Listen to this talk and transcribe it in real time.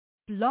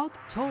Blog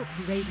Talk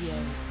Radio.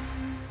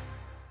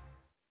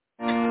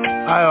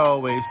 I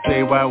always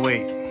say, why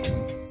wait?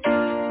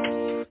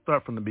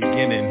 Start from the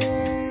beginning.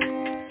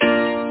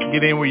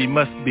 Get in where you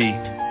must be.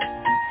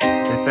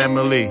 Hey,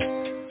 family,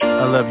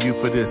 I love you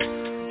for this.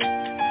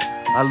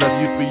 I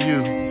love you for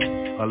you.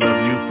 I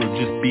love you for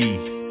just be.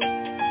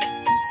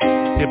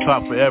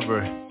 Hip-hop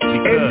forever.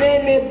 Because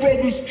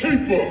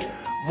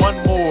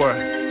one more,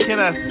 can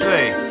I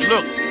say,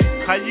 look,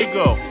 how you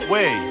go?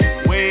 Way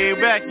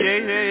back,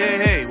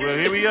 hey. Well,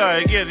 here we are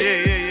again,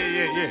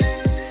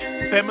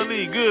 yeah.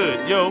 Family,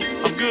 good, yo.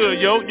 I'm good,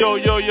 yo.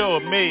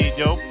 I'm made,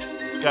 yo.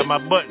 Got my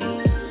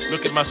button.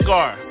 Look at my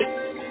scar.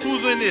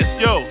 Who's in this,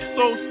 yo?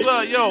 So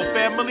slug, yo.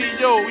 Family,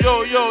 yo.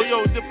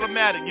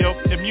 Diplomatic, yo.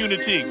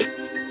 Immunity.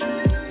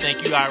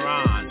 Thank you,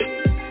 Iran.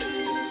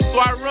 So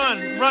I run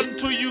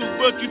to you,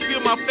 but you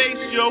feel my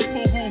face, yo.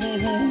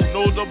 Hoo.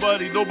 No,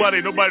 nobody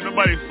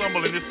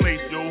stumble in this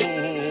place, yo.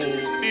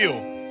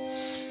 Feel.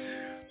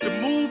 The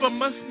move I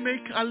must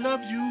make, I love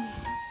you.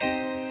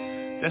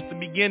 That's the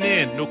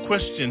beginning, no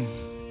question.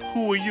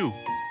 Who are you?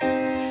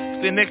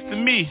 Stay next to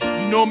me.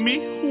 You know me?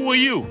 Who are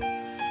you?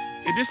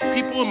 If this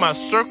people in my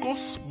circles,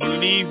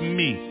 believe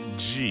me,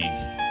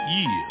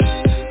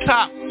 yeah.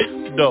 Top,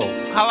 though.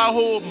 How I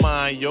hold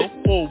mine, yo.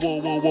 Whoa.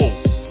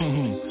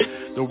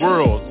 The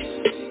world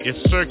is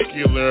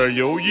circular,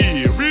 yo.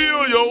 Yeah,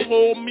 real, yo.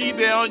 Hold me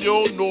down,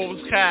 yo.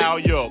 North Cal,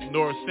 yo.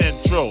 North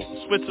Central,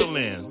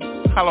 Switzerland.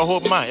 How I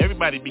hold mine.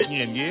 Everybody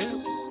begin, yeah?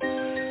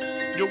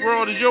 Your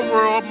world is your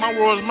world. My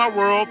world is my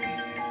world.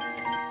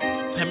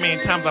 How many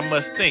times I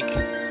must think,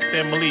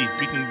 family,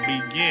 we can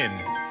begin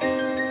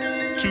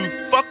to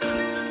fuck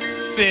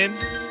sin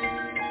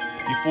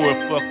before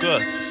it fuck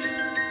us.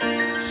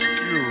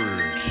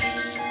 Scourge,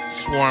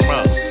 swarm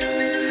up.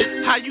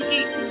 How you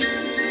eat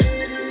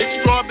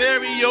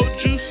strawberry, yo,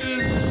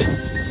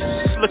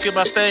 juices? Look at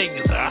my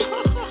fingers.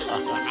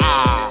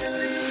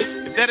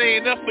 If that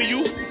ain't enough for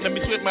you, let me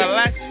switch my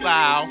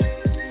lifestyle.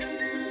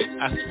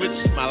 I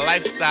switched my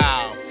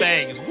lifestyle.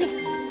 Fangs.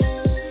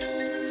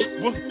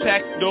 Woof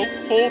pack, though.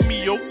 Hold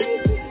me, yo.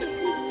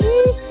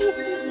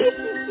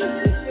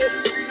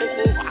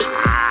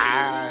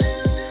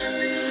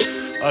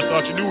 I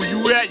thought you knew where you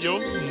were at, yo.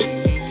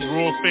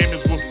 World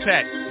famous Wolf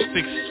Pack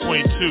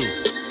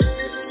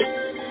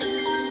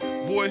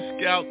 622. Boy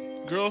Scout,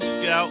 Girl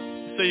Scout,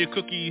 say your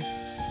cookies.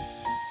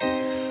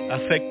 I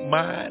take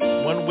mine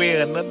one way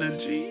or another,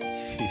 G.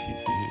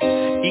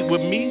 Eat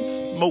with me,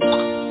 smoke,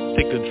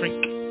 take a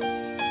drink.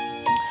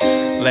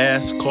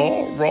 Last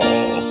call, raw.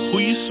 Who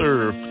you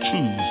serve?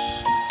 Choose.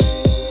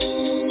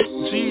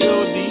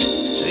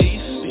 G-O-D-J-C.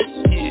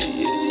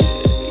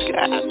 Yeah.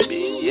 Got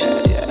me.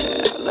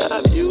 Yeah. I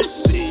love you.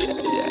 See.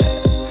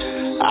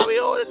 Yeah. I'll be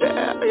on it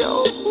down,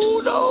 yo. Who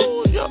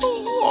knows, yo?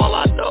 All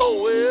I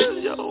know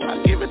is, yo, I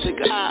give it to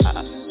God.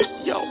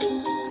 Yo.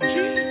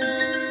 G-O-D-J-C.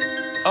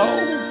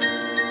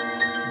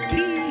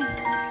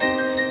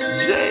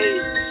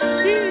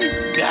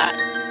 Got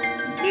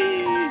me.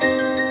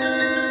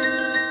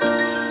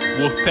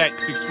 Wolfpack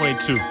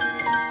 622.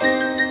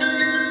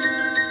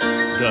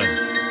 Done.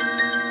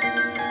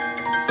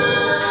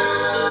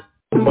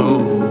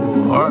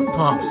 Move, heart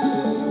pumps.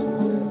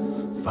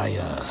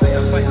 Fire.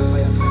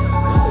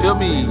 Feel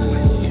me,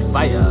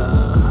 fire.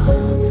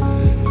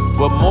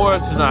 What more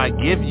can I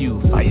give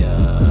you,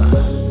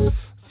 fire?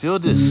 Feel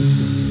this,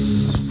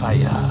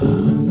 fire.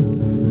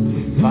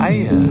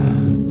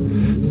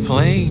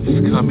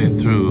 Flames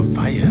coming through,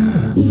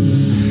 fire.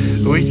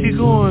 Where you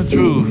going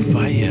through,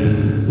 fire?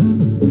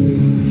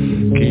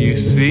 Can you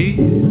see?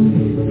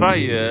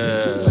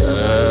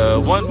 Fire.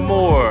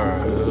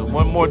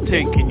 One more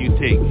take can you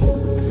take?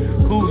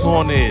 Who's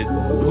on it?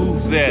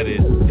 Who's at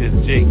it? It's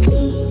Jake.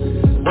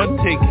 One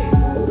take,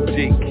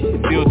 Jake.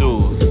 Feel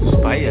those.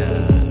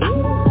 Fire.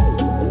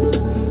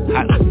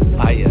 Hot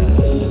fire.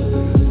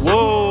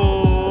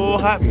 Whoa,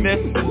 hot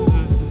messes.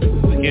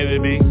 Can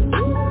it be?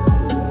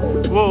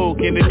 Whoa,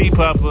 can it be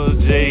Papa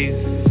J's?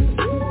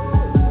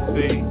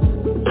 See?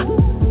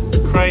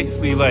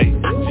 Christly like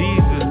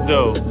Jesus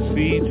though.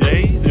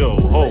 CJ, yo,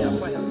 ho.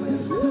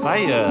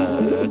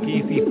 Fire. Can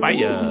you see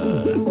fire?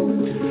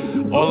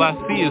 All I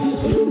see is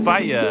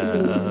fire.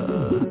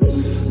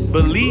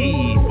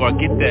 Believe or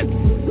get that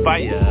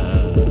fire.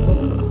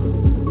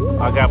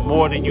 I got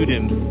more than you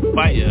than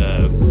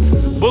fire.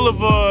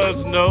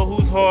 Boulevards know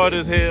who's hard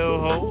as hell,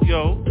 ho,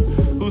 yo.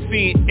 Who's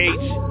seen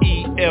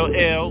H-E-L-L-L-L-E-H?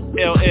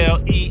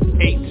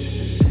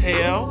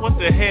 Hell? What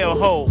the hell,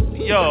 ho?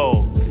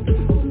 Yo.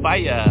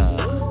 Fire.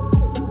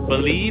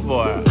 Believe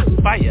or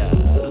fire.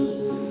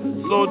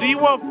 So do you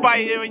want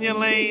fire in your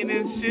lane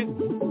and shit?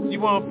 You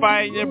want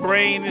fire in your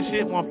brain and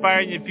shit? Want fire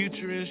in your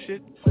future and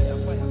shit?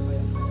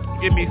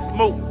 Give me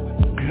smoke.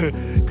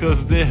 Cause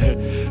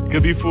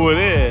before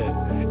that,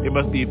 it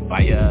must be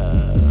fire.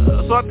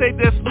 So I take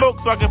that smoke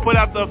so I can put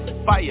out the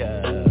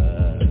fire.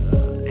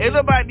 Ain't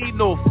nobody need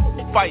no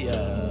fire.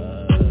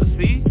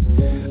 See?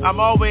 I'm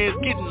always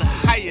getting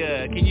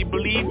higher. Can you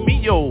believe me?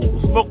 Yo,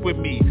 smoke with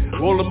me.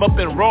 Roll them up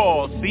in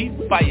raw. See?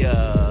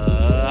 Fire.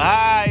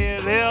 High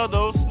as hell,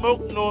 those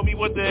smoke, know me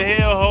what the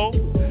hell, ho.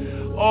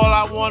 All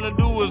I wanna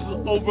do is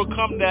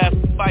overcome that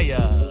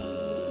fire.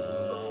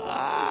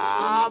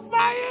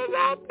 Fire's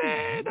out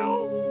there,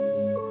 though.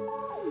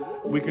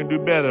 We can do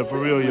better, for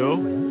real, yo.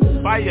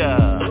 Fire.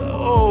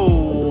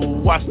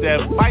 Oh, watch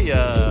that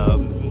fire.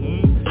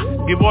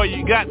 Give all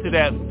you got to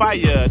that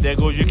fire. There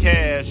goes your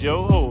cash,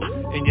 yo, ho.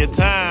 And your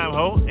time,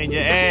 ho. And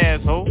your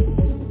ass, ho.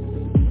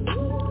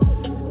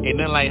 Ain't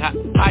nothing like hot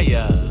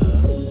fire.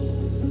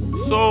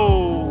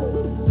 So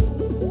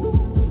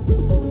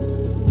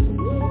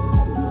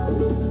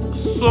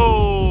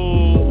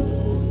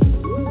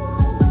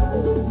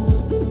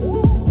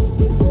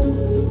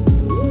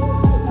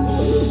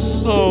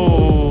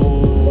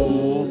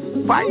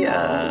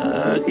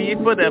fire. Can you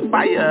put that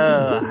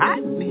fire hot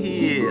in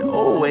here?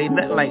 Oh, ain't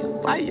nothing like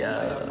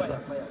fire.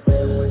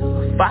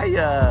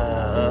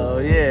 Fire. Oh,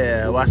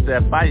 yeah, watch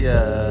that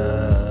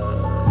fire.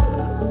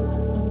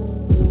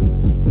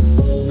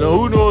 No,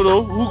 who know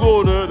though? Who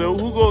go there though?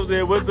 Who goes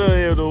there? What the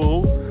hell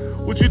though?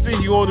 What you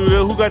think you gonna do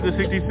there? Who got the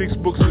 66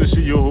 books and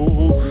shit,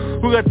 yo?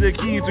 Who got the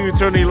key to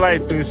eternity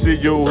life and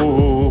shit, yo?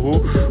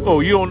 Oh,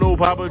 you don't know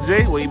Papa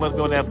J? Well, you must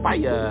be on that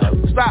fire.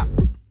 Stop,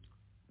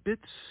 bitch.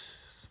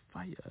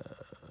 Fire.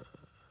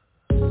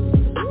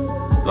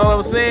 That's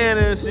all I'm saying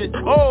and shit.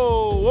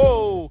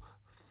 Oh,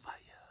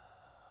 fire.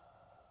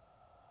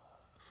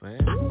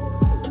 Saying?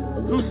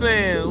 Who's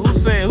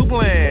saying? Who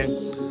playing?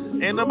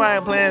 Ain't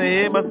nobody playing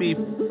it. It must be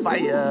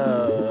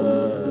fire.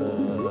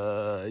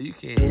 You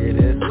can't hear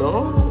this,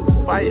 though.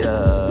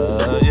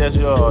 Fire. Yes,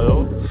 you are,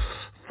 yo.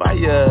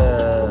 Fire.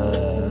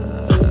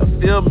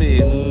 Feel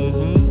me.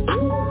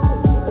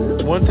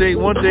 One take.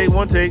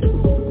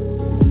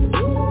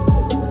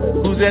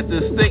 Who's at the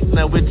stake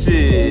now, which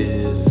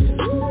is?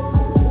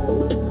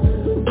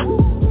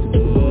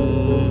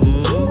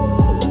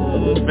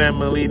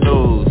 Family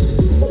knows.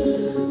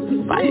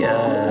 Fire.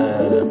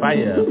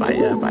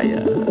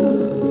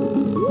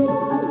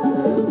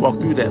 Walk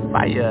through that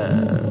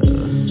fire.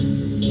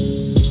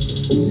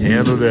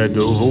 Handle that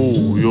though,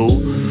 ho, yo.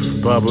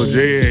 Papa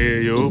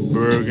J, yo.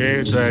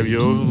 ByrdGang type,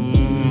 yo.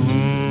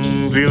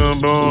 See them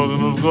balls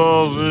and them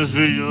skulls and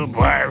shit, yo.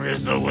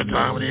 Pirates know what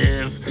time it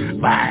is.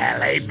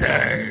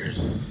 Violators.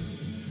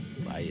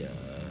 Fire.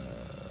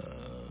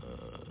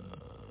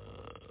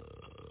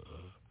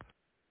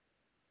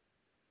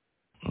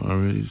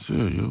 Already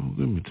said, yo.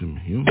 Give me to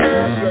me, yo. Yo,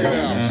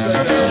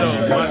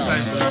 my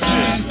type of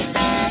shit.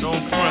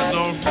 Don't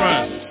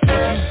front.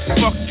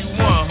 What you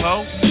want, ho?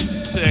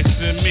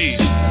 Texting me,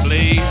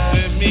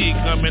 blazing me,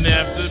 coming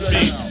after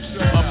me.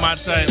 On my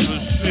type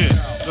of shit.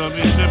 Gonna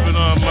be sipping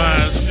on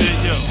my shit,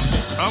 yo.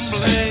 I'm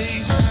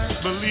blazed,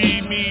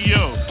 believe me,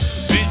 yo.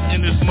 Fit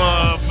in this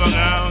motherfucker,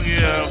 I don't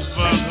give a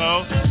fuck, ho.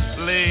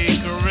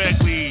 Laid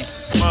correctly,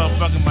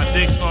 motherfucker, my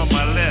dick on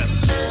my left.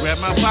 Grab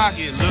my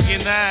pocket,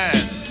 looking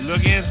nice,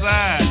 look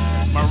inside.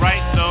 My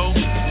right though,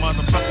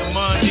 motherfucker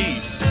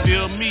money.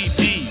 Feel me,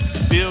 D,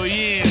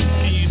 billions,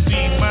 can you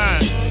see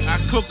mine? I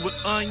cook with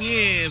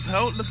onions,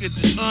 ho, look at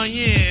the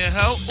onion,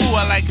 ho. Ooh,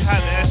 I like how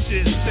that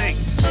shit shake.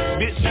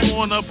 Bitch, you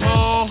on a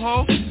pole,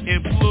 ho?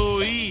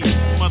 Employee,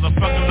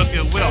 motherfucker, look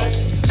at wealth.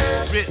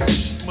 Rich,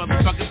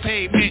 motherfucker,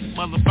 payment,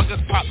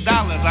 motherfuckers pop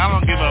dollars. I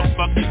don't give a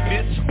fuck,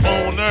 bitch,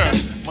 owner,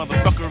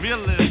 motherfucker,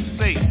 real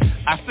estate.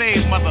 I say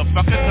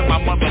motherfucker cause my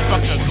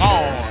motherfucker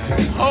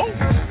gone, ho?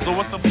 So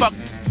what the fuck?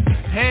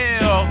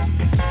 Hell,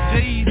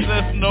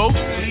 Jesus, no,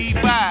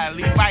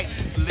 Levite,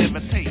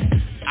 levitate.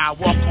 I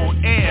walk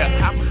on air,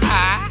 I'm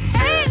high,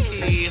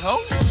 hey, ho.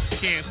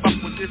 Can't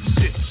fuck with this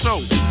shit, so,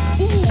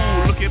 ooh,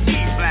 look at me,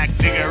 black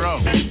nigga, oh.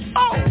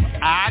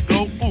 I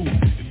go, ooh,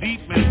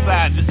 deep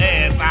inside your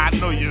ass, I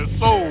know your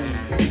soul.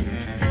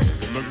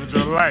 Look at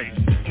your light,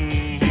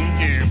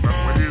 can't fuck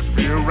with this,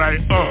 feel right,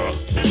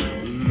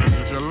 look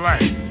at your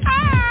light,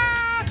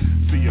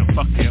 see your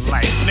fucking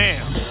light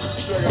now.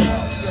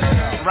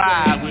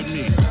 Ride with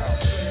me.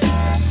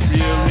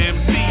 Real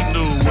MC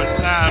know what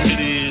time it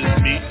is,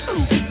 me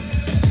too.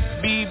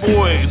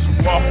 B-boys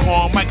walk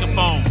on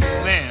microphones,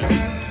 now.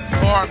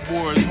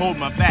 Cardboards hold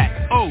my back,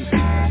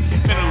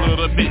 spin a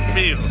little bit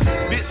real.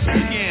 Bitch,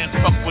 you can't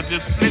fuck with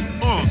this flip,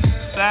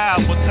 style,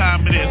 what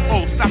time it is,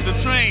 stop the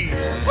train,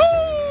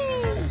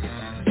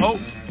 woo!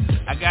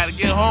 I gotta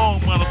get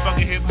home,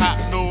 motherfucker,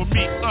 hip-hop know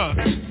me,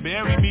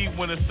 bury me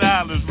when the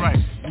style is right.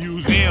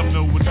 Museum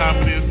know what time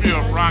it is,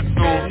 real Bronx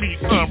know me,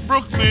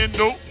 Brooklyn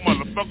know,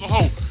 motherfucker,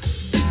 ho.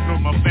 Know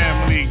my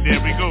family,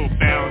 there we go,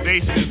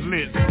 foundations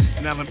lit.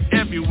 Now I'm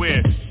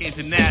everywhere,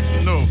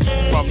 international,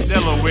 from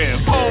Delaware,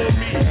 hold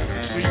me.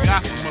 We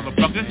got some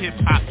motherfucker,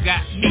 hip-hop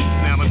got me.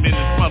 Now I'm in this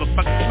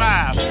motherfucking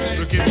smile.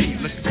 Look at me,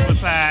 look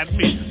beside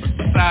me,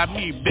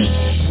 bitch.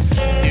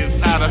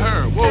 Inside of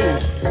her, whoa.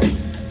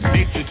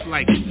 Matrix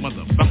like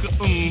motherfucker,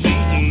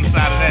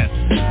 inside of that.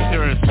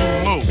 Terrorist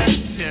sumo,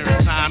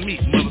 terrorist time me,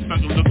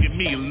 motherfucker look at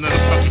me,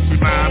 motherfucker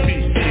remind me.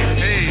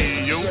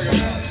 Hey yo,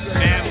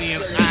 family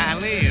and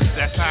islands,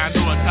 that's how I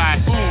know a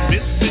typhoon,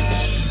 bitch.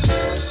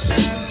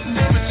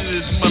 Switch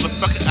this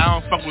motherfucker, I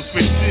don't fuck with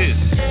switches.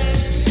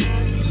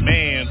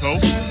 Man, ho,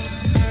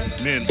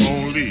 men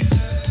only.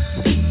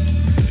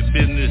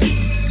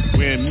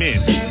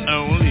 women,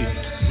 only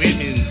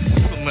women,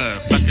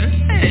 motherfucker.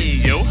 Hey,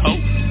 yo, ho.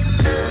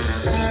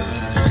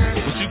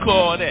 What you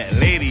call that?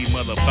 Lady,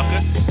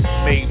 motherfucker.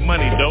 Make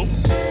money, though.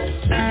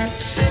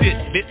 Shit,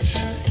 bitch.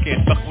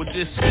 Can't fuck with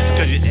this switch,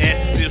 cause your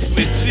ass still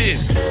switching.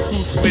 Who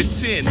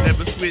switching?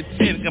 Never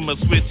switching. I'm a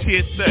switch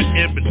hitter.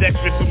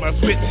 Ambidextrous for my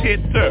switch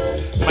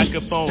hitter.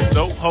 Microphone,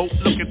 though, ho.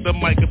 Look at the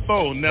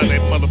microphone. Now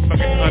that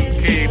motherfucker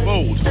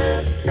uncabled.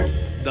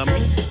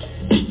 Dummy.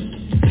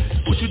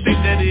 What you think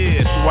that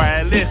is?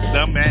 Wireless,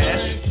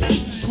 dumbass.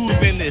 Who's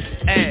in this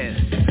ass?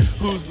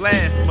 Who's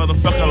last?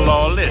 Motherfucker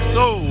lawless.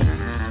 Oh.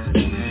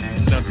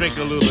 Now drink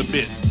a little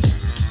bit.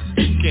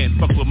 Can't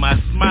fuck with my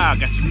smile.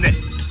 Got your neck.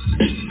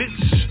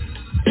 Bitch.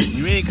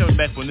 You ain't coming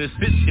back from this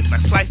bitch if I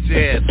slice your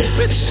ass,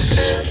 bitch.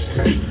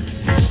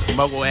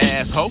 Muggle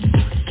ass hoe.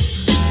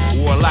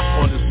 Wore a lock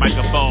on this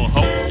microphone,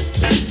 hoe.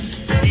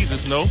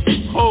 Jesus, no.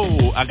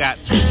 Ho, I got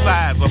two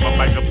sides of my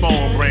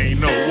microphone brain,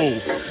 no. Whoa,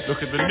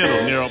 look at the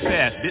middle, narrow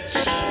path, bitch.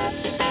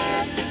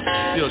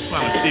 Still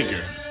trying to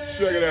figure.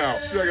 Check it out.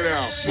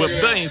 What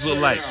brains look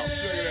like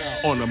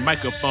on the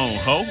microphone,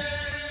 ho.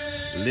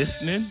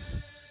 Listening,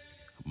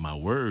 my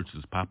words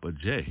is Papa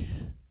J.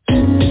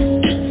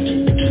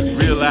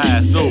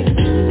 Realize, though,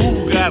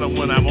 who got them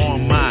when I'm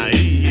on mine?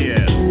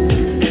 Yeah.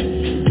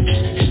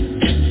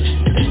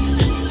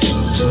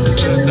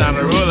 It's time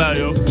to roll out,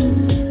 yo.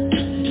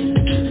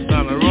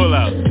 Time to roll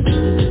out.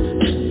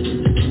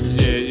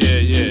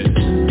 Yeah.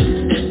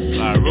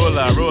 All right,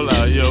 roll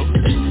out, yo.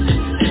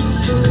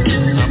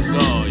 I'm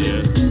gone,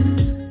 yeah.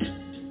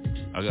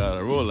 I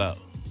gotta roll out.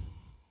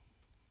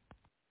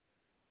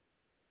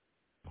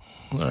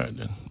 All right,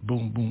 then.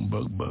 Boom,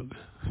 bug.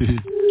 Hey,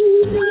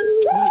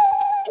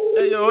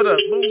 yo, hold up.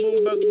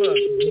 Boom, bug.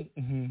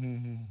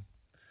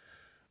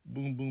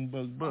 Boom,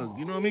 bug.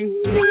 You know what I mean?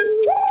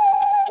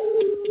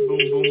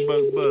 Boom,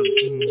 bug.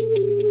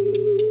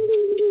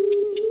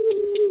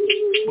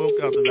 Smoke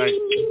out the night.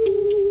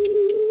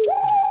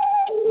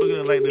 Look at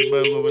the lightning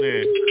bug over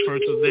there.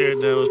 First was there,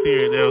 now it's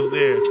here, now it's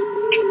there.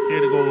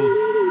 Here it goes,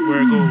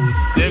 where it goes.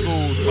 There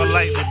goes my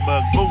lightning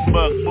bug. Boom,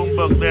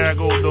 bug. There I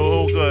go, no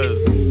whole cuz.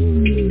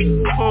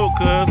 Oh,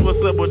 cuz, what's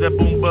up with that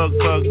boom bug?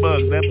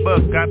 That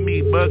bug got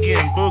me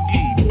bugging,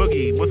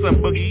 boogie. What's up,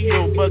 boogie?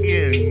 Yo,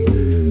 bugging.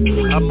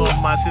 I'm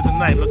on my shit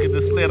tonight. Look at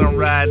the sled I'm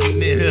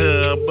riding in.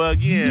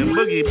 Bugging,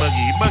 boogie.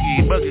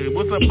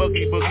 What's up,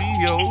 boogie,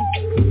 yo?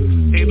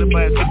 Ain't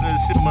nobody tripping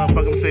this shit,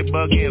 motherfucker. Say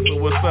bugging. So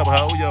what's up,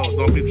 ho? Yo,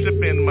 don't be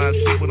tripping my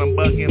shit when I'm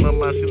bugging on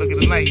my shit. Look at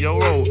the night, yo,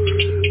 roll.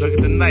 Look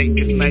at the night,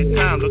 it's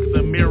nighttime. Look at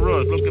the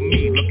mirrors, look at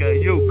me, look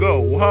at you,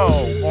 go,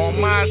 ho. On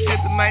my shit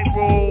tonight,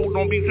 roll.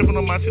 Don't be tripping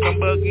on my shit, I'm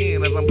bugging.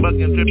 As I'm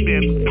bugging,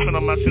 tripping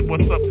on my shit,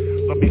 what's up?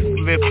 Don't be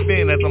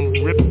slipping as I'm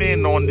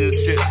ripping on this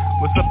shit.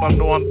 What's up? I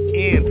know I'm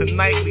in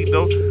tonightly,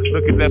 though.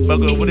 Look at that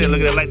bug over there,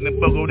 look at that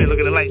lightning bug over there, look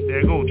at the light.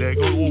 There it go.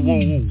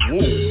 Whoa.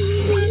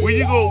 Where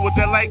you go with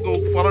that light go?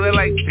 Follow that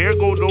light. There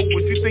go, though.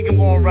 What you think I'm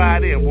gonna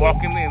ride in?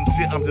 Walking in,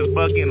 shit, I'm just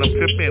bugging. I'm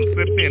tripping,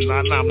 slipping. Nah,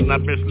 I'm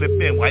not been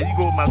slipping. Why you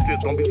go with my shit?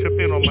 Don't be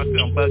tripping on my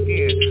shit. I'm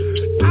bugging.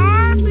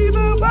 I see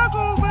the bug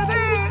over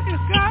there.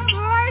 It's got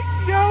light,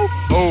 yo.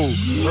 Oh,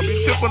 don't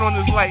be tripping on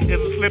this light.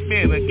 Just slip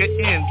in and get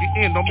in.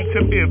 Don't be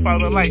tripping.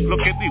 Follow the light.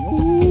 Look at me.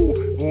 Woo.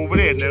 Over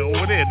there. I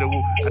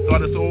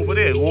thought it's over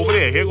there.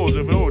 Here goes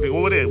the road.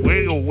 Over there.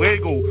 Where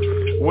it go?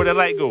 Where the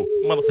light go?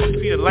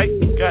 Motherfucker, see the light?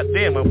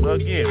 Goddamn, I'm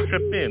bugging.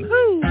 Tripping.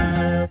 Woo.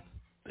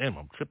 Damn,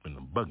 I'm tripping.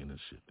 I'm bugging this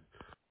shit.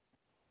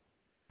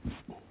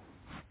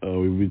 Are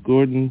we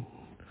recording?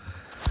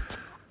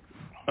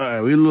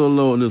 Alright, we a little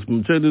low on this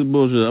one. Check this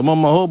bullshit. I'm on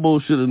my whole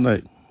bullshit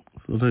tonight.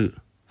 So take it.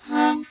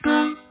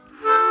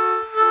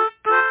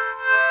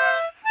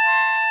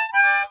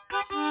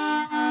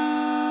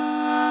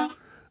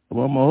 I'm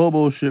on my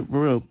hobo shit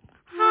for real.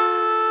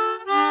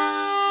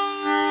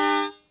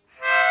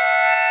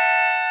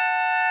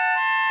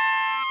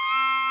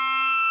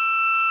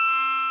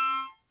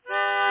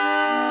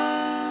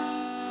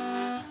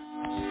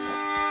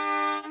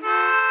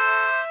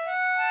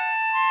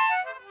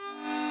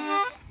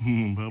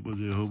 Papa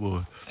J,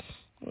 hobo.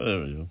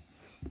 Whatever, yo.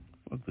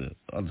 Fuck that.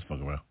 I'll just fuck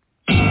around.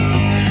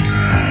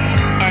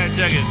 Alright,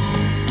 check it.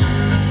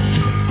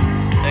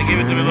 Hey, give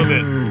it to me a little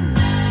bit.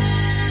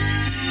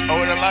 Oh,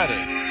 with a lighter.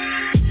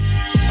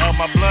 Oh,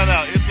 my blood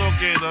out. It's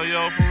okay, though,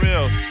 yo, for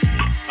real.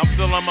 I'm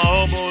still on my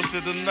hobo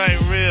shit tonight,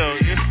 real.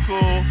 It's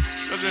cool.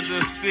 Look at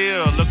the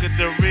steel. Look at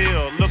the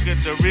real. Look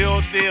at the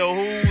real deal.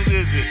 Whose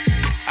is it?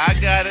 I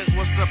got it.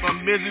 What's up?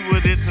 I'm busy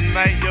with it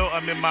tonight, yo.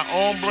 I'm in my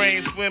own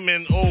brain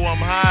swimming. Oh, I'm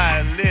high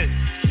and lit.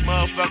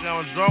 Motherfucker,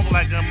 I'm drunk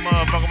like a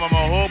motherfucker. I'm on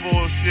my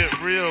hobo shit,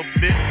 real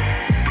bitch.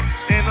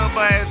 Ain't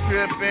nobody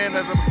tripping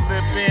as I'm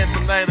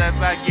slipping tonight as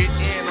I get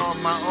in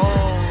on my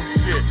own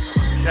shit.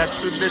 Got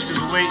two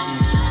bitches waiting.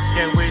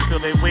 Can't wait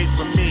till they wait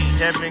for me.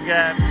 Heaven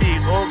got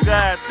me. Oh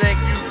God, thank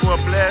you for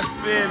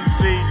blessing.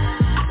 See,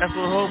 that's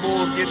what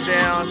hobos get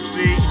down.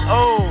 See,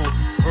 oh,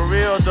 for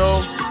real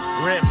though.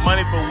 Rent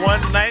money for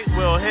one night?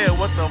 Well, hell,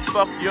 what the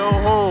fuck, yo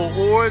ho?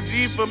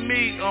 Orgy for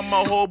me on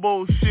my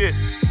hobo shit.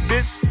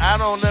 Bitch, I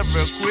don't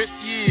ever quit,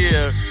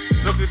 yeah.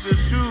 Look at the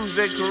shoes,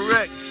 they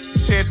correct.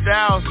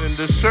 10,000.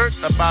 The shirt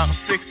about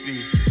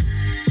 60.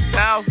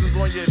 Thousands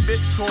on your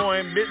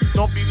Bitcoin, bitch.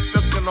 Don't be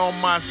fucking on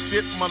my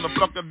shit,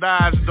 motherfucker.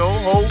 Dies though,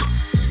 ho.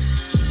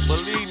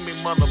 Believe me,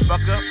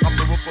 motherfucker. I'm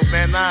the Wolf of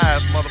Van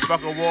Nuys,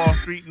 motherfucker. Wall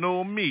Street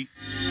know me.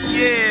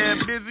 Yeah,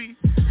 busy.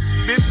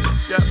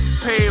 Bitch got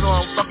paid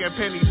on fucking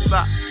penny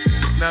stock.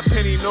 Now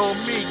Penny know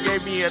me,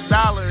 gave me $1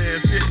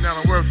 and shit. Now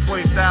I'm worth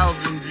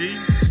 20,000 G.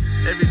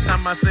 Every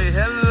time I say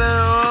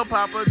hello,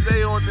 Papa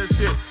J on this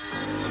shit.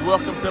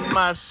 Welcome to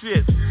my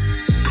shit.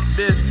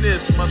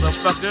 Business,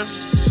 motherfucker.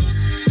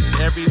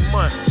 Every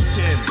month,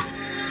 10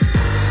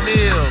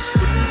 meals.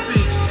 What you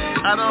see?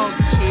 I don't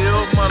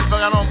kill,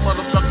 motherfucker. I don't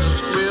motherfucking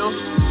squeal.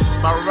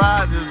 My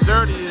ride is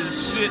dirty as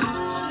shit.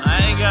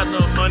 I ain't got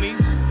no money.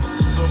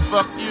 So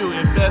fuck you.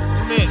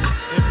 Investment.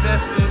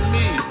 Invest in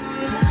me.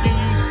 Who can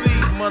you see,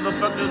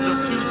 motherfucker? The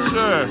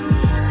future.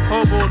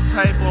 Hobo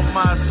type on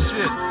my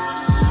shit.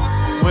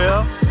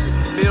 Well,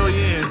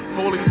 billions,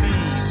 holy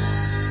needs.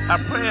 I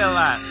pray a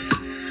lot.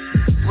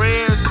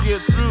 Prayers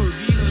get through.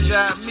 Jesus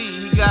got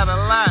me. He got a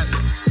lot.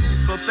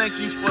 So thank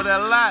you for that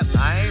lot.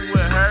 I ain't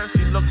with her.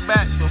 She looked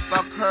back, so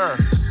fuck her.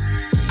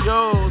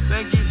 Yo,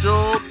 thank you,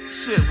 Job.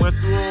 Shit, went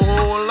through a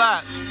whole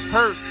lot.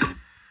 Hurt.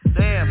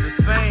 Damn, the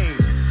same.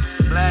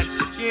 Black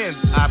skin.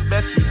 I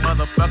bet you,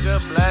 motherfucker.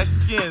 Black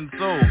skin.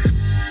 So,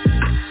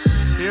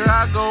 here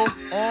I go.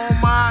 On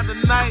my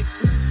tonight.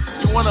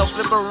 You wanna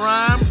flip a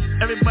rhyme?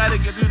 Everybody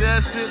can do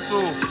that shit, so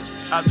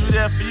I'll do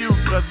that for you,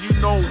 cause you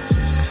know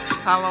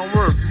how I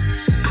work.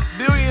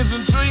 Billions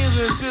and trillions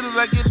and shit as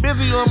I get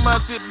busy on my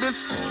shit, bitch.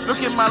 Look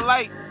at my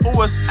light.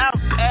 Oh, it's out.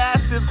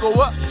 Asses go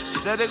up.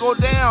 Then they go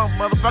down.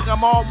 Motherfucker,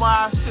 I'm on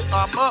my shit.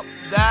 I'm up,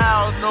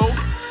 down, no.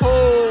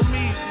 Hold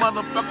me,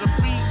 motherfucker.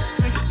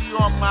 360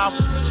 on my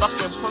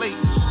fucking plate.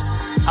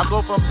 I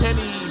go from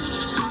pennies.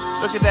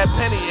 Look at that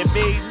penny. It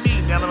made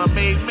me. Now I'm a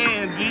made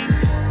man, G.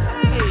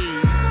 Hey.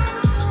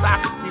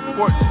 Stock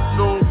report,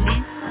 know me.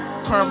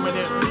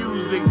 Permanent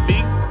music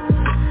beat.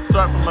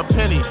 Start from a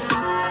penny.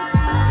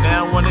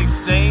 Now one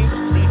exchange,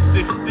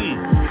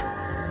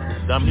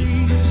 360.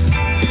 Dummy.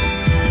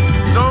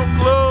 Don't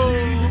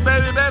close,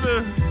 baby, baby.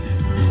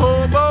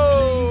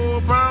 Hobo,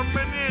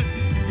 permanent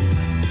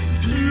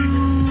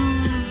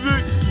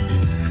music.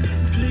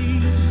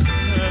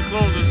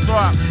 Close the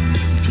shop.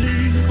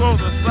 Close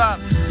the shop.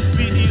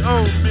 CEO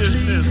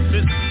business,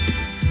 bitch.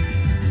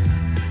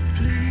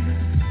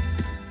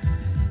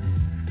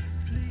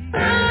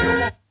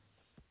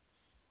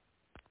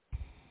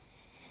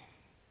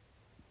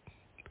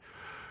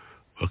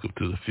 Welcome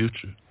to the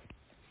future.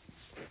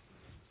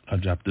 I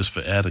dropped this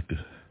for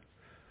Attica.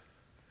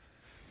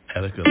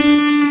 Attica. Yo.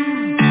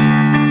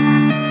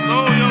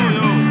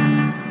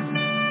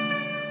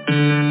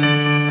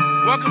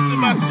 Welcome to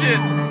my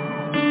shit.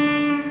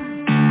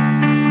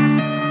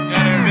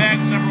 Got a back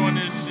number on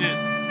this shit.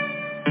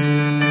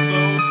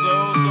 So,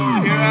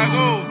 here I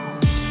go.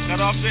 Got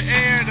off the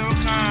air, no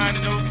kind,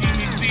 no keep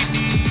me, see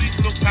me.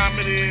 Look time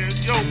it is.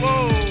 Yo,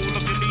 whoa,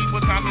 look at me,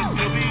 what time it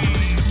still be.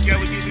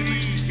 Gotta get it.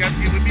 Got to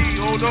give it me,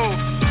 oh no.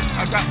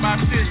 I got my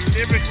shit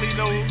lyrically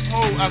though.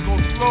 Oh, I go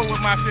slow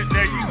with my shit.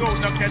 There you go,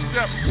 now catch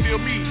up,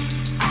 feel me.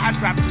 I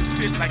drop this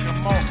shit like a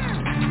moth.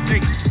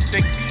 Take me,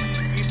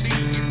 give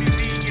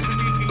me,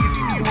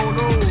 hold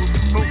on.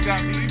 Smoke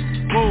got me,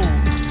 whoa.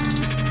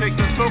 Take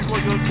the smoke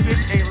on your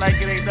shit, ain't like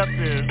it ain't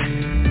nothing.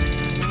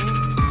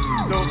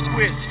 Don't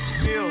quit,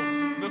 chill.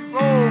 The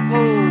soul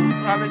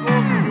goes, how they go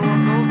for you on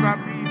those, I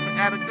be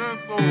at a gun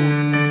soul.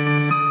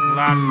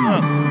 Locked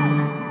up.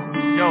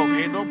 Yo,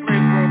 ain't no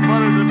place for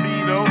butter to be,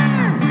 though.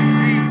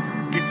 CD,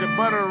 get your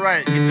butter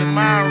right, get your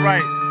mind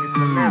right, get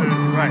your letters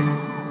right.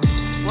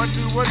 1,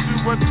 2, 1,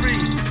 2, 1,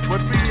 3.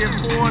 1, 3 and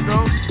 4,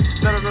 though.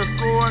 Settle the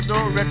score,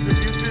 though.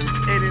 Retribution,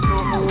 ain't it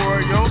no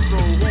more, yo. So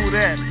who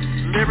that?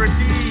 Liberty.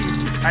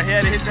 I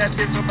had to hit that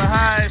bitch from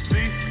behind,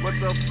 see? What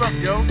the fuck,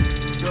 yo?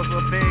 Just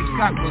a big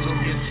cock, but don't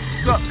get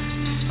stuck.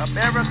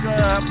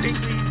 America,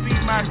 pinky, see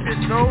my shit,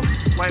 though.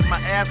 Wipe my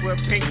ass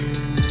with pink.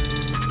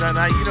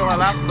 Now you know how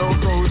I flow,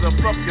 so who the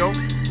fuck, yo?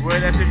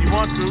 Wear that if you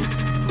want to.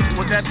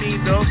 What that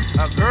mean, though?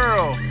 A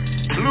girl,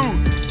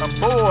 blue, a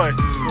boy.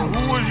 So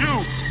who was you?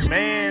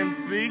 Man,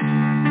 see?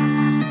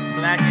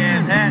 Black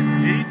ass hat,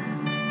 G.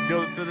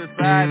 Go to the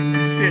side,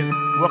 shit.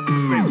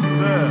 Welcome straight to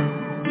love.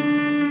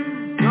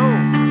 Yo,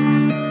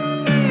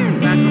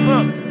 back him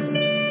up.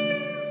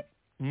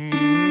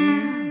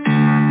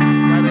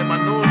 Right at my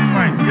nose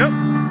right, yep.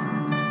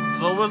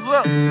 So what's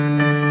up?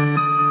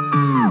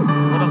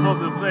 What I'm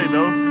supposed to say,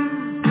 though?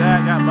 God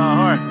got my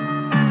heart.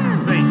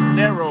 Straight,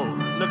 narrow.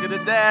 Look at the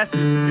dashes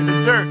in the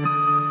dirt.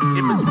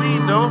 In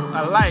between, though,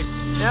 a life.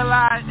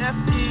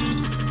 Lifeefil.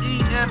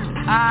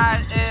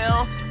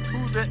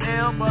 Who's the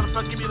L?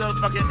 Motherfucker, give me the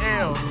fucking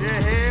L. Yeah,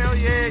 hell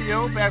yeah,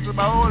 yo. Passing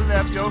my whole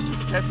left, yo.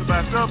 Passing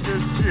myself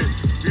this shit.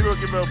 You don't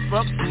give a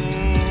fuck.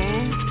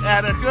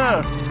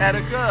 Attica.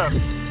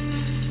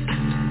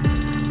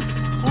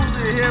 Who's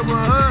in here with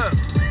her?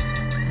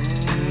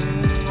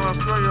 I'll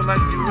show you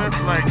like you went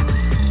like.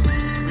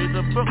 Read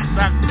the book,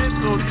 Doc Ben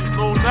told you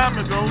so time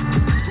ago.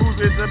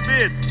 Who's in the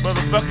bid?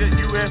 Motherfucker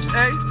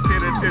USA,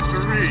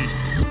 penitentiary.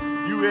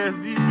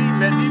 USDB,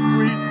 let me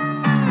free.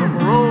 From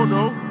parole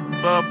though.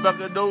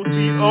 Motherfucker don't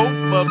need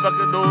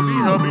motherfucker don't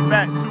need her. Be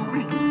back 2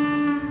 weeks.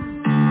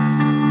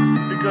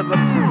 Because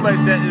I'm cool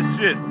like that and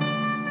shit.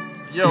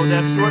 Yo,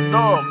 that short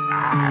dog.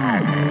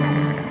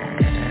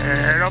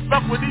 Don't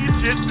fuck with these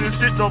shit. This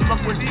shit don't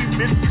fuck with these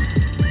bitches.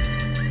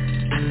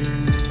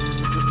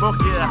 The fuck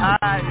get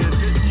high and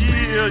shit.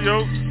 Yeah,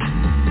 yo.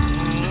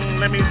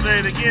 Let me say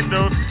it again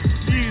though.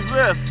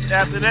 Jesus.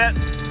 After that,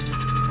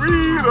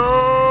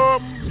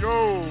 freedom.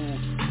 Yo.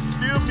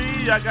 Feel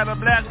me? I got a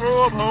black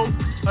robe, ho.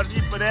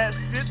 Underneath for that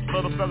shit,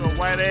 motherfucker,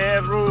 white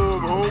ass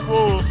robe, ho,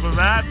 whoa. Cause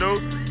I know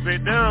they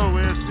know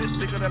where shit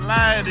thicker than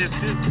lying and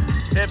shit.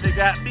 If they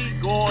got me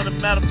going, the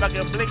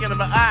motherfucker blinking in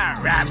my eye.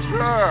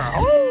 Rapture.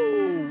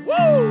 Oh,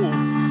 whoa.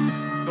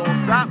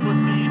 Don't stop with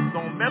me.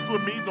 Don't mess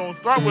with me. Don't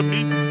start with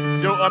me.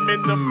 Yo, I'm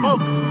in the book.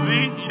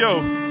 See?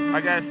 Yo,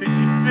 I got 66.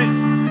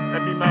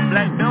 That means my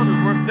black belt is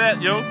worth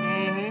that, yo.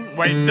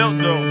 White belt,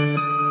 though.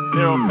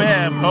 Narrow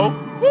path, ho.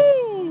 Woo.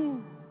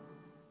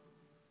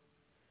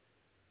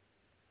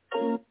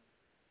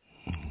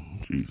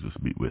 Jesus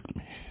be with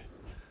me.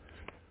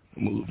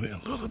 Move in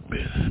a little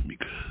bit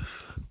because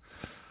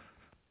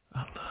I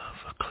love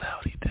a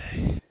cloudy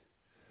day.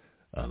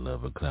 I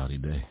love a cloudy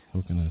day.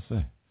 What can I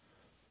say?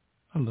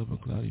 I love a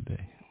cloudy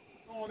day.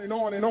 On and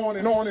on and on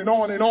and on and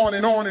on and on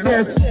and on and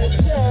on.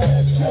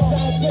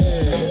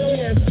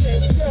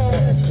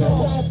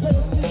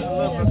 I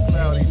love a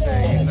cloudy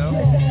day, you know.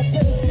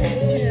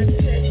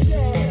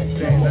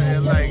 Ain't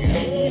nothing like it.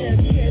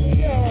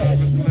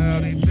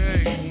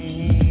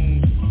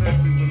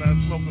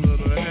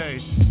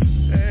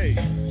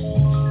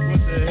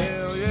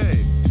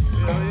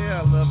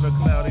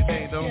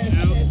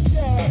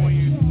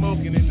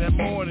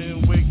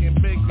 Morning, waking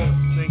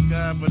bacon. Thank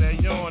God for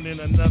that yawn and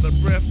another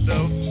breath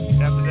though.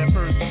 After that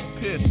first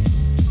piss,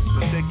 so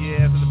take your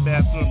ass to the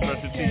bathroom,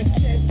 brush your teeth.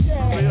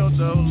 For real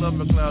though, love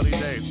a cloudy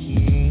day.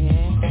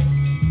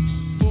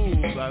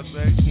 Fools, I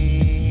say.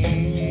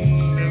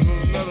 There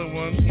goes another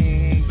one.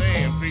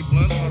 Damn, 3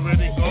 blunts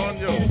already gone,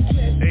 yo.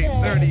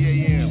 8:30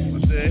 a.m.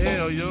 What the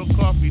hell, yo?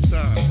 Coffee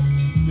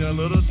time. Your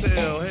little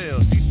tail, hell,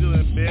 she's still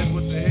in bed.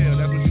 What the hell?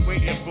 That's what you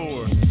waiting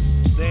for.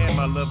 Damn,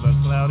 I love a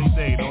cloudy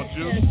day, don't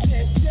you?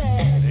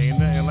 Ain't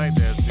nothing like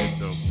that shit,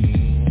 though.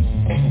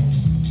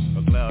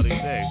 A cloudy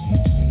day.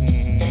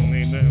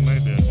 Ain't nothing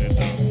like that shit,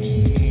 though.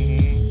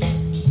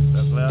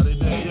 A cloudy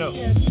day, yo.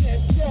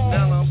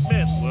 Now I'm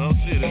bent. Well,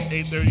 shit,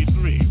 it's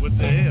 8:33. What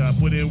the hell? I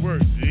put in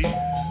work, G.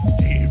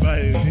 Ain't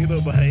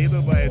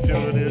nobody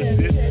doing this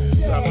shit.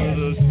 Talking a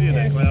little shit, a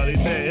cloudy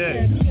day, hey.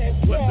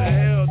 What the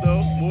hell,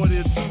 though? More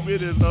than 2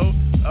 minutes, though.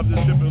 I'm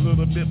just tripping a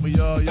little bit for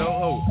y'all, yo,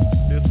 ho.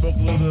 Just spoke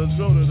a little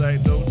Joe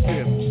tonight, no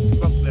shit.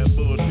 Fuck that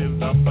bullshit,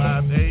 it's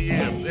 5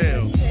 a.m.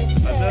 Damn.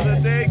 Another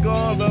day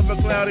gone, love a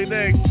cloudy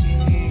day.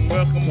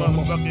 Welcome,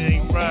 motherfucker,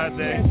 ain't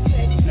Friday.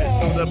 Shit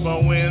showed up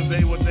on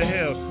Wednesday, what the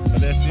hell?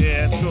 Unless your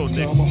ass go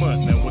next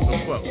month, man, what the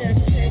fuck?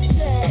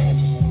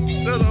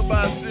 Shut up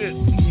about shit.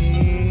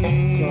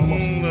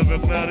 Love a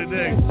cloudy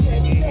day.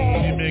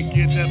 You been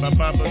kidnapped by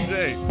Papa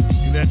J.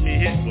 You let me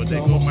hit, but they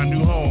go my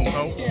new home,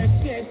 ho.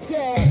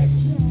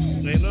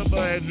 Ain't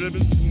nobody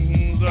dripping.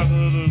 Talking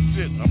a little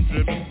shit, I'm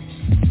tripping.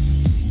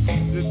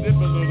 Just dip a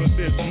little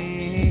bit.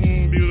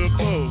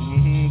 Beautiful.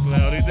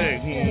 Cloudy day.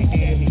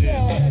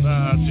 Yeah.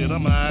 Nah, shit,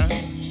 I'm high.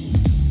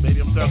 Maybe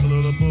I'm talking a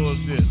little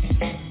bullshit.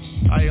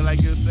 How you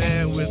like your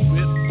sandwich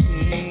with?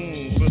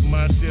 Put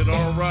my shit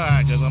on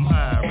ride, cause I'm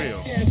high,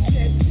 real.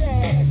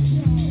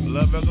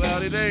 Love a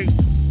cloudy day.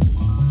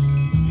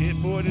 Hit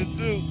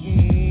 42.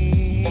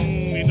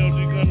 You know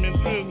she coming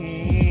through.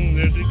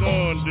 There she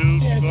going,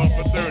 dude. She's going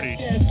for 30.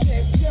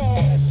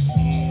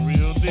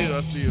 Real deal,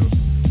 I feel.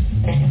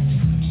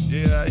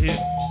 Yeah, I hit.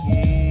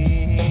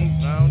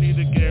 I don't need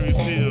to carry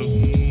pills.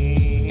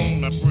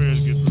 My prayers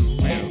get through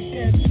real.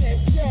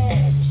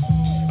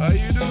 How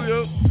you do, yo?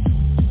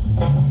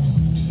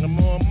 I'm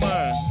on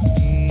mine.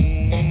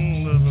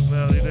 Love a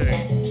cloudy day.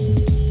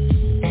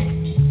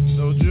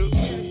 Don't you?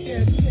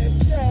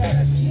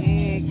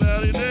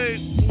 Cloudy day.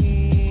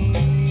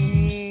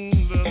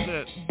 Love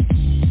that.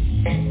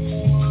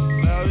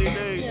 Cloudy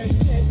day.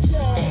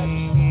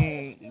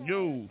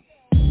 Yo.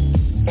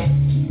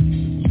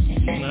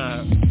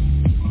 Nah.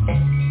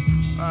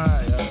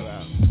 Alright.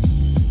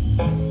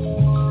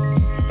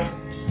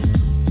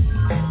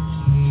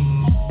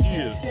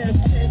 Yeah.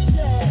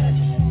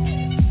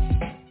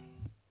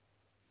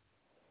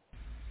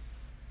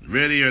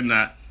 Ready or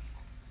not?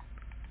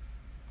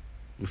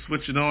 We'll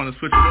switch it on and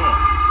switch it off.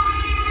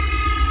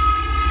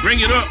 Bring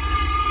it up.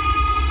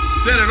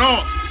 Set it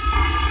off.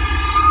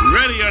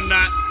 Ready or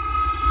not?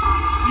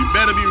 You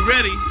better be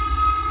ready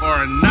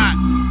or not.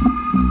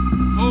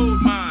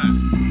 Hold mine.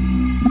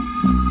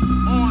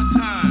 On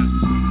time.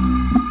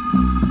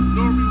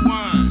 No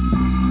rewind.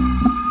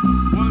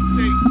 One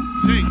take.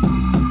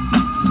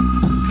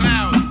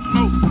 Cloud,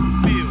 smoke,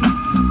 feel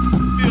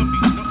me,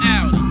 no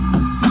Audi.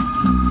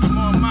 I'm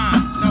on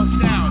mine, no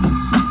shouting.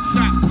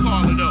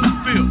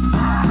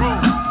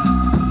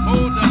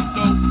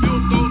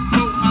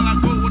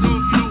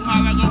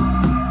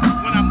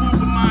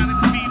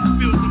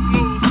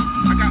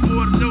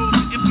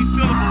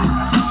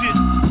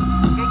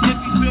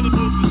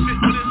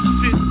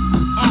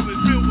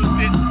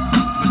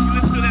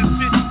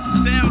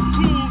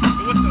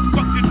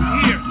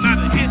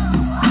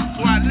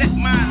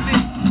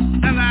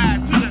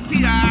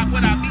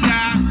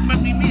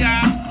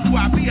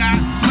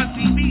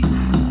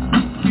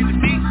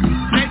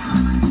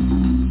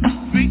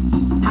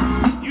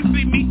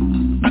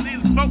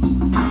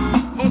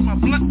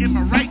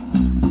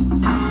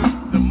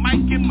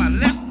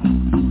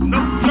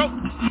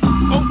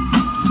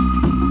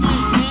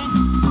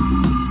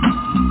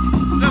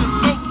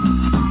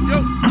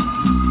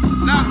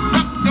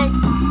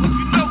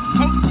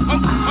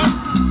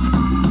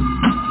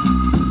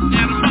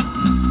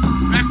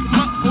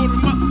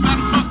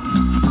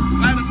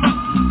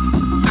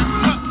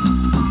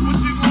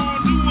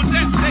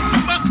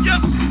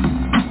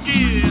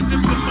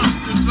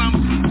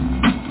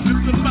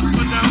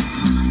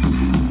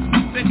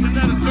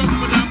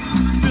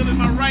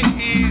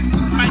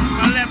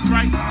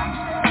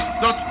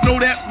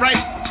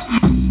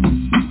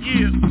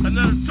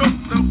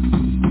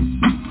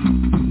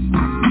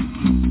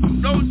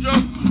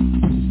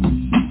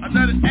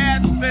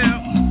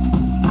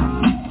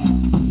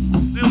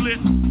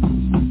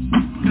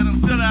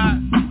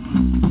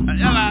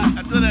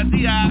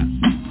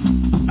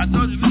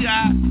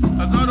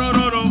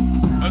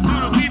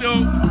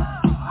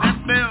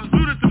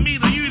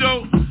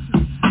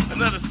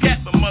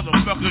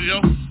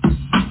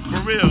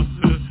 real.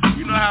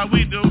 You know how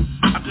we do.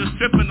 I'm just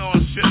tripping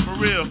on shit for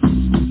real. For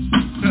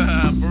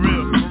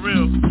real, for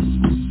real.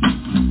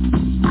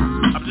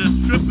 I'm just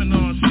tripping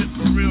on shit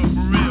for real,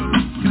 for real.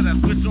 Cause I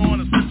switch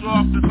on and switch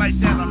off just like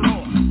that, I'm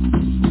lost.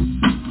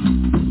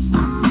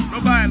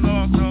 Nobody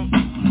lost though.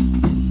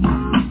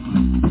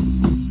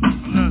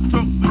 I'm gonna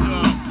talk with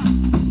y'all.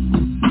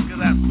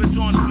 Cause I switch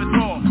on and switch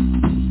off.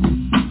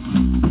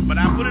 But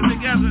I put it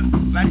together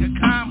like a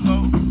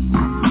combo,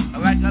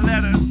 like a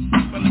letter,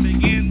 from the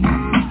beginning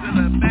to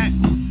the back,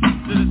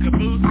 to the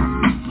caboose.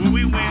 When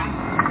we win,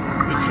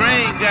 the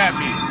train got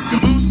me.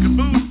 Caboose,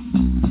 caboose,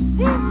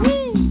 woo,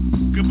 woo.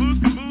 Caboose,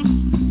 caboose,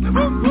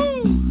 woo,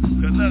 woo.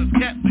 Another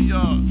scat for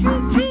y'all, choo,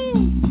 choo.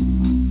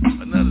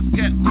 Another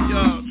scat for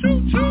y'all, choo,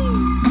 choo.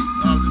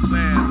 I'm just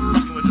saying,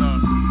 fucking with y'all.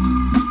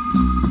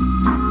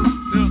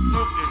 Still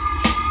smoking.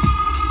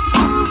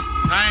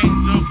 I ain't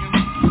joking.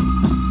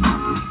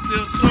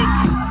 Still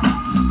smoking.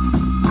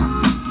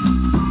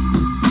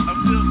 I'm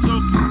still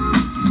smoking.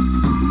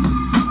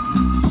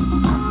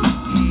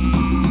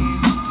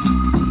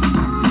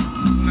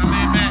 When I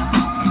lay back,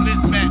 I'm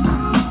lit back,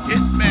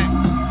 hit back,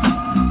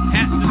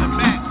 hat to the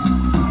back,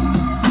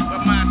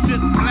 but my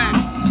shit's black.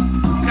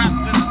 Cop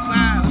to the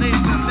side,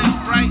 laser left,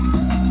 right,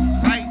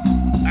 right.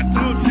 I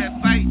told you that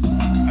sight.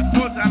 I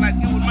told you I like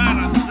you with mine.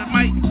 I to the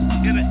mic,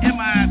 get an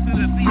MI to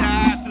the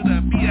CI to the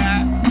BI.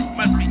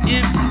 Must be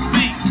NC.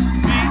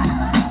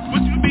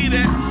 What you be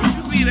that? What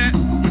you see that?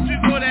 What you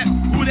go that?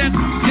 Who that?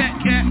 Cat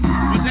cat?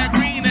 What that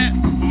green at?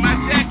 With my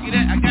jacket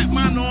at? I got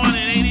mine on.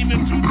 It ain't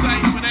even too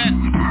tight for that.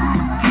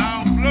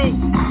 I don't float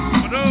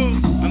for those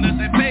unless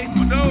they pay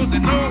for those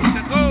that know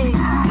that goes.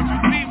 What you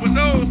see with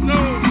those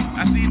knows.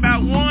 I see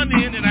about one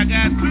in and I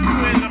got two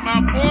in,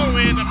 about four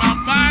in, about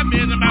five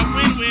in, about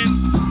win-win.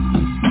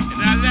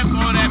 And I left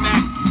all that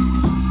back.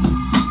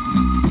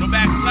 No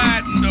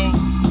backsliding though.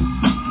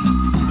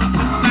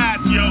 No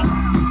sliding, yo.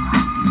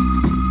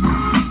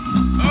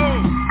 Oh,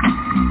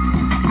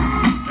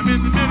 I'm in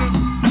the middle.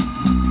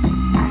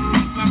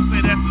 Some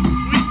say that's a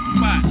sweet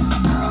spot.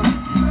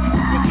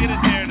 Well, get it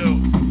there though.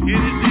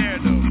 Get it there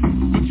though.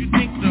 What you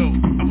think though?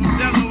 I'm from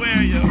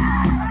Delaware, yo.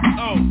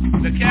 Oh,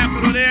 the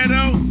capital there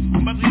though.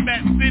 Must be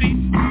back city.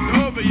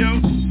 Dover,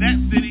 yo. That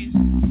city.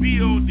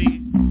 B.O.D.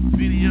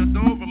 City of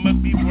Dover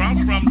must be where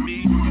I'm from, B.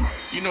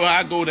 You know how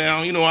I go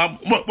down. You know I'm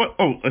what?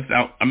 Oh, it's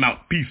out. I'm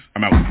out. Peace.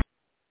 I'm out.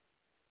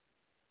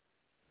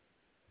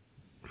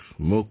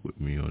 Smoke with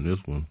me on this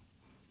one.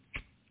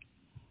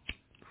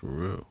 For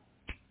real.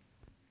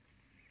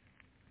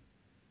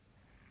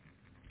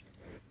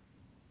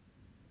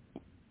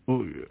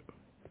 Oh, yeah.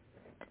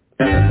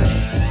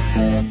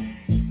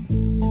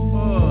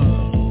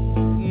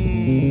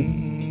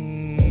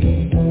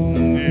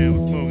 Yeah,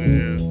 we're smoking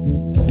here.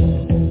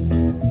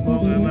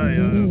 Smoking tonight,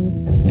 y'all.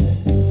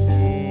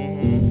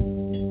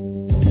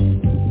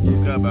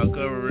 Got my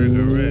cover rig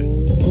already.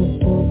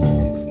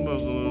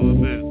 Smoke a little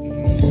bit.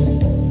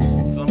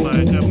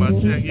 Somebody got my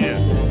check, yeah.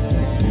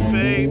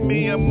 Pay me,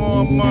 I'm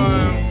on my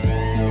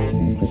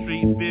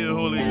street bill,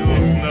 Holy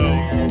Ghost, no.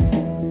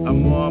 I'm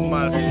on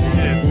my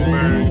shit,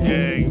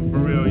 ByrdGang, for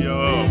real, yo.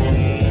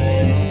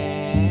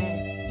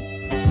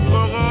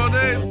 Smoke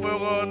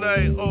all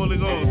night, Holy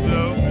Ghost,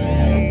 yo.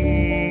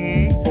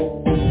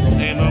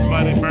 Ain't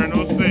nobody burn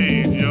no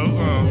sage, yo.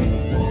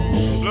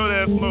 Blow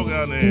that smoke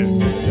out there.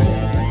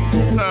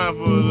 Time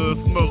for a little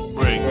smoke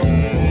break. I'm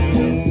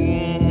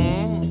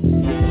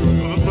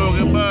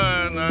smoking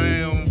mine, I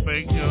ain't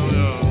fake, yo.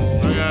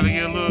 I gotta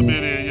get a little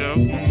bit in, yo.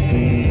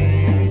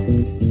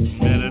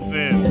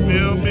 Medicine,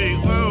 feel me,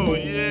 oh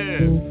yeah.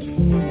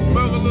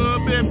 Smoke a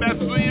little bit, that's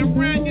for your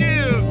friend,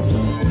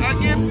 yeah. I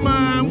get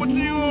mine, what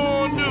you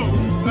gonna do?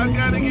 I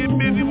gotta get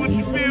busy, what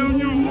you feel,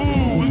 you,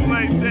 ooh, it's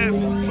like that.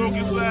 Smoke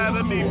inside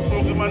of me,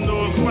 smoking my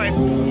nose pipe,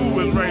 ooh,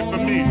 it's right for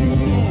me.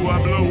 Ooh, I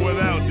blow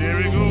without, there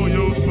we go,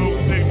 yo, smoke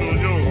signal,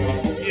 yo.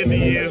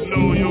 Indians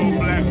know, yo.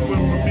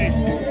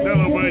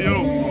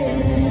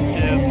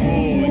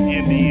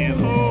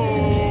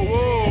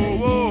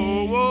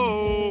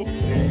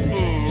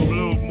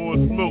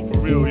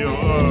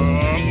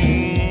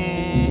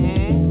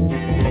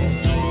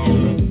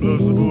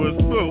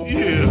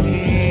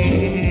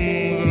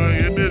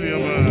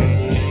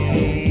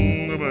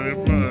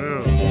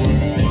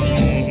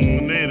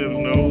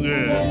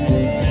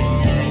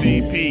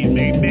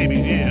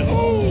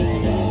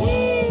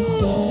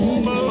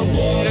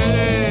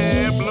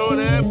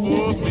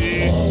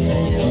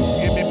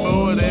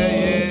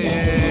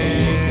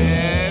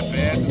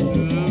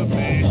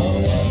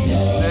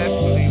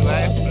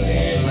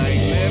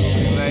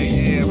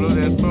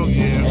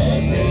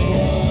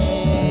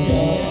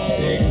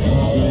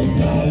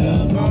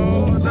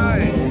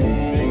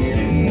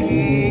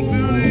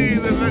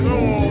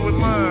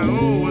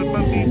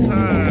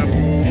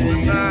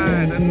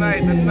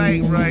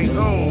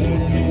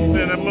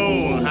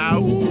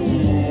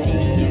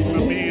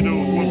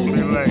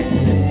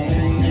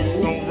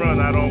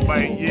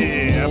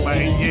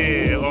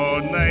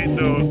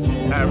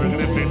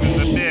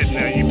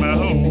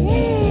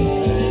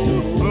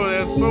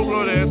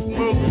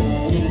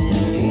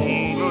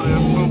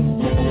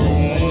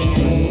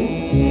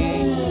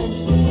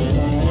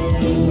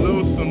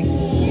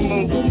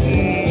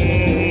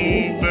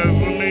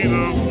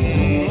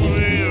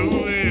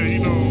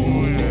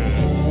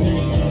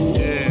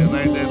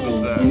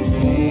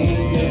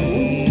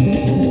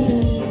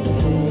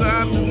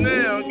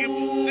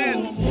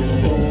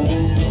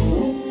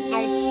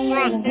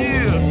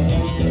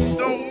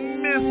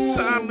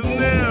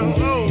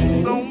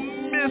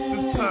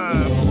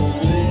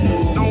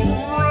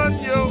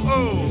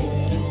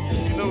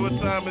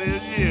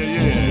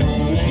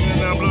 And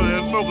now blow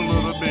that smoke a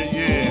little bit,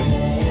 yeah.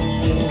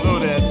 Blow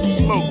that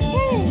smoke.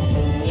 Woo.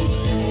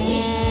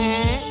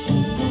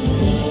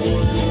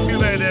 You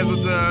like that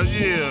sometimes,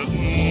 yeah.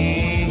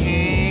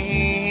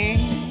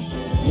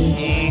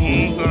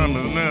 Time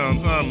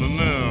is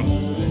now.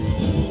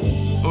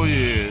 Oh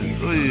yeah.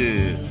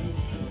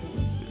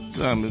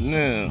 Time is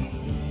now.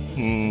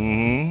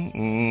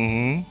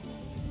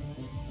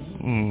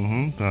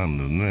 Time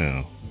is now.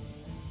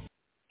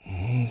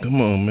 Come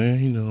on, man.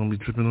 You know I'm gonna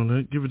be tripping on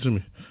that. Give it to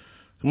me.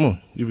 Come on,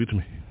 give it to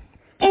me.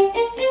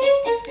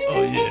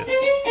 Oh yeah.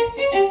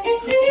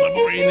 My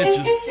brain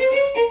itches.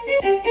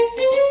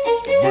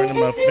 Burning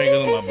my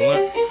fingers on my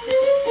blunt.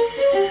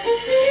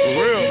 For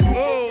real.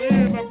 Oh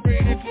yeah, my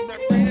brain itches.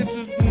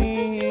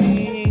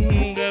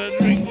 Got a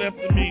drink left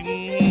to me.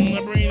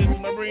 My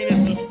brain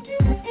itches.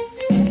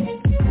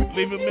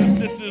 Leaving my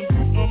stitches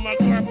on my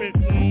carpet,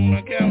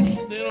 my couch.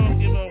 They don't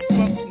give a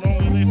fuck as long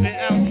as they stay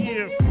out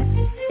here.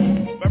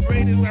 My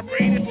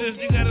brain itches.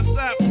 You gotta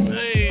stop.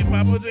 Hey,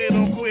 Papa J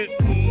don't quit.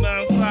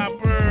 Non-stop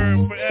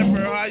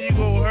forever. How you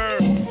gon'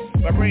 hurt?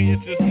 My brain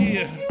itches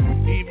here.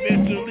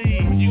 Eventually,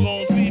 you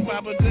gon' see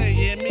Papa J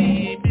and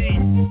me.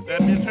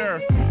 That is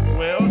her.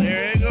 Well,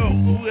 there you go.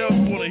 Who else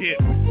wanna hit?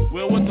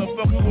 Well, what the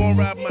fuck? Who gonna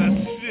rob my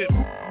shit?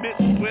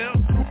 Bitch, well,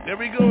 there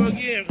we go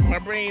again. My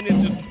brain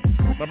itches.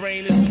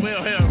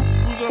 Well, hell.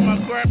 Who's on my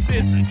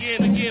carpet?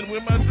 Again.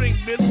 With my drink,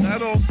 bitch. I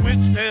don't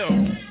switch, hell.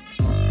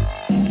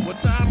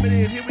 What time it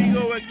is? Here we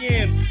go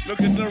again.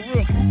 Look at the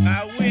rook.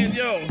 I win,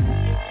 yo.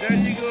 There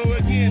you go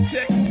again.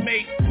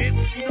 Checkmate, bitch.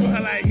 You know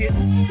how I hit.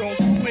 Don't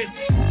switch.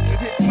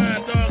 Just hit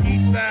my doggy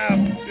style.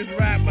 Just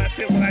ride my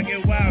shit when I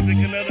get wild.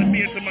 Drink another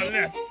beer to my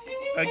left.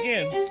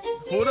 Again.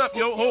 Hold up,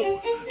 yo.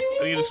 Hold.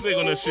 I need a swig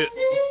on this shit.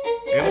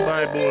 Ain't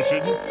nobody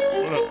bullshitting.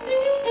 Hold up.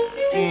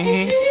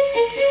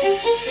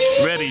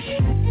 Ready.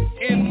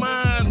 In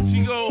mine,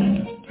 she goes.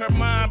 Her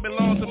mind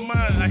belongs to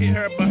mine. I hit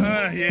her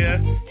behind, yeah.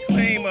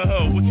 Claim a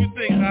hoe. What you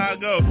think? How I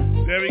go?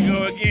 There we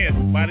go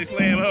again. Body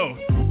slam hoe.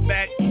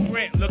 Back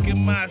front. Look at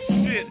my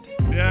shit.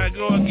 There I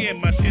go again.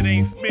 My shit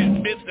ain't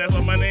spit, bitch. That's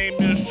what my name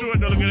is. Short.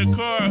 Don't look at the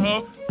car,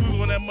 hoe. Who's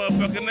on that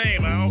motherfucking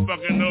name? I don't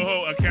fucking know,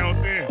 hoe.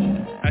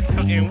 Accounting.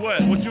 Accounting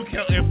what? What you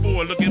counting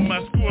for? Look at my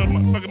score.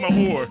 Fucking my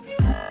whore.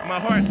 My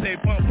heart say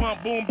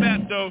pump, boom,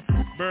 bap, though.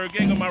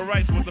 ByrdGang on my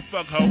right. What the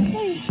fuck, hoe?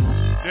 Ooh.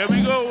 There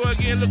we go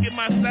again. Look at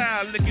my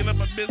style. Licking up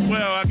a bit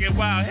well. I get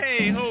wild.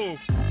 Hey, ho.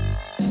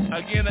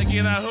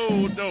 Again, I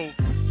hold, though.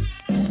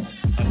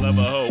 I love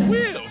a hoe.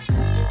 Will.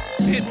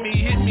 Hit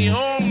me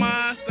on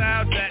my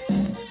style, Jack.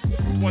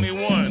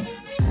 21.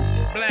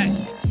 Black.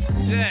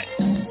 Jack.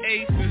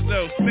 Aces,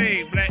 though.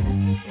 Spade. Black.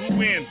 Who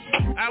win?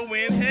 I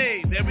win.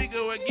 Hey, there we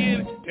go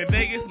again. In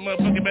Vegas,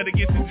 motherfucker better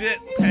get the jet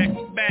pack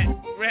back.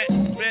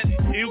 Ready.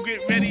 You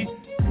get ready.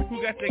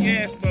 Who got the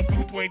gas,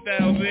 motherfucker?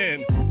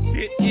 20,000.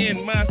 Hit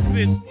in my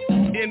spit.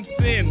 In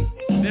sin.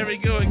 There we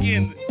go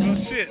again. Oh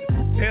shit.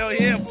 Hell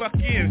yeah, fuck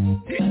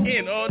in. Hit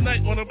in all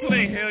night on a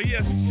plane. Hell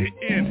yeah, shit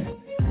in.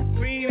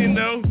 Cleaning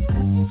though.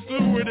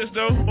 Stewardess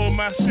though. On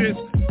my shit.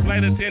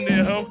 Flight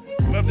attendant hoe.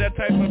 Love that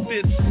type of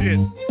bitch shit.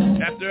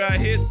 After I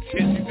hit,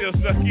 shit, she still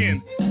stuck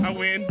in. I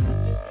win.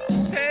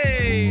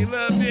 Hey,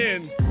 love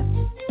in.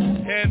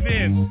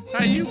 Heaven.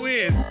 How you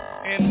win?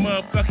 And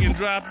motherfucking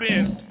drop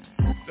in.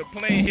 The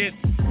plane hit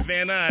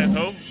Van Nuys,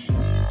 ho.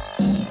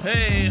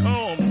 Hey,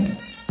 home.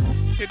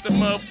 Hit the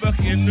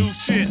motherfucking new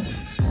shit.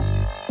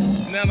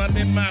 Now I'm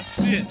in my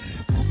shit.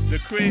 The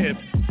crib.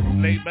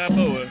 Late by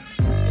Boa.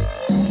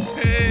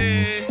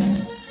 Hey.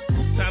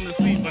 Time to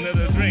sleep,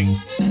 another drink.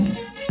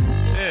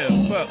 Yeah,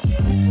 fuck.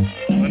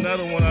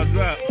 Another one I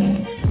drop.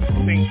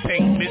 Think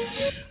tank, bitch.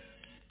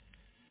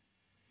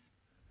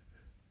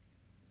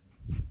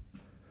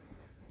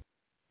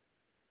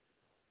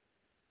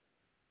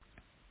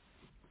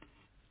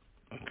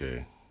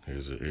 Okay,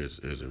 here's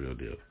a real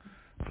deal.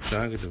 I'm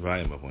trying to get the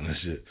volume up on this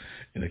shit,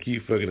 and I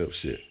keep fucking up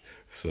shit.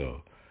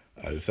 So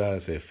I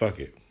decided to say, fuck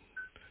it.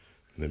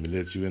 Let me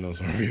let you in on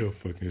some real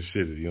fucking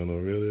shit. If you don't know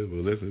what real is,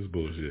 well, listen to this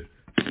bullshit.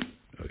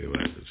 Okay, well,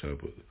 I have to try to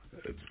put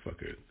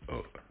fuck it.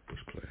 Oh,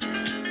 let's play.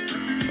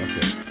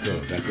 Okay, so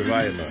that's the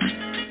volume up.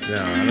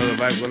 Now, I know the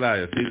volume go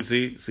loud.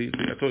 See,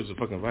 I told you the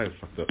fucking volume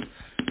fucked up.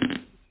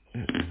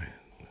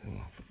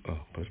 Oh,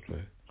 push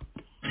play.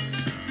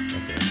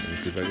 Okay, let me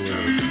see if I can win it.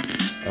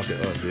 Okay,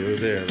 oh, see, it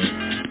was there.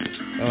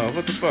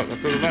 What the fuck? I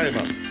threw the volume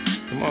up.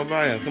 Come on,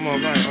 volume.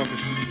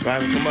 Okay,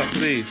 volume, come up,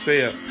 please.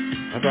 Stay up.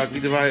 I thought I could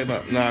keep the volume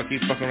up. No, I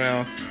keep fucking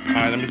around.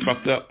 Alright, let me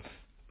fucked up.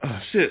 Oh,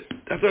 shit.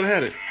 I thought I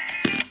had it.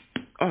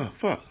 Oh,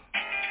 fuck.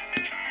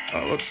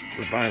 Oh, what's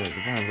the volume? The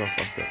volume's all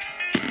fucked up.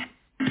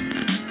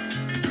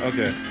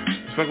 Okay.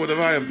 Let's fuck with the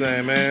volume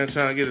thing, man.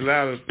 Trying to get it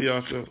louder for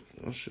y'all. So.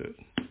 Oh, shit.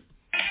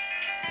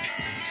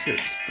 Shit.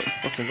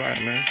 Fucking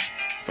volume, man.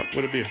 Fuck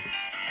with a beer.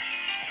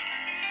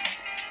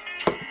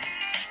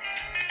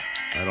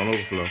 I don't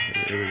overflow.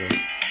 Here we go.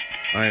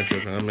 I ain't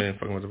tripping. I mean,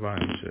 fucking with the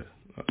volume and shit.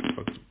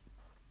 Fuck.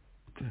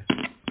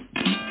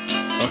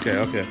 Okay.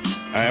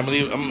 Alright, I'm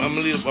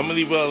gonna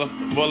leave well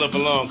up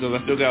alone because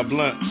I still got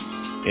blunt,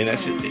 and that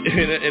shit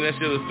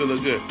is still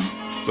look good.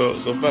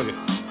 So fuck it.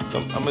 So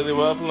I'm gonna leave it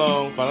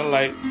alone. Find a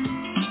light.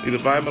 Leave the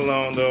vibe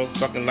alone though.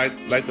 Fucking light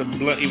the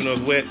blunt even though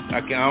it's wet.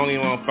 I don't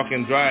even want to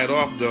fucking dry it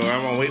off though. I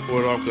don't want to wait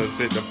for it off because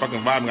the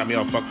fucking vibe got me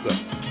all fucked up.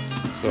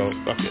 So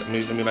fuck it.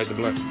 Let me light the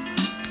blunt.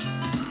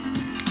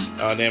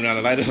 Oh damn! Now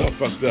the light is all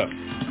fucked up.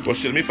 Well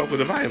shit. Let me fuck with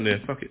the volume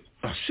then. Fuck it.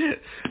 Oh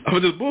shit. I'm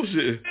just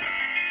bullshitting.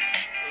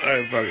 All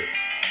right, fuck it.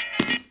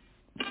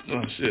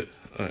 Oh shit.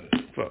 All right,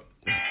 fuck.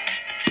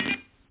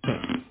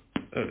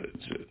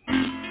 Shit.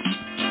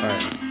 All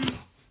right.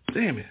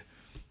 Damn it.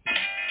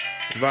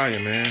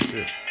 Volume, man.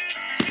 Shit.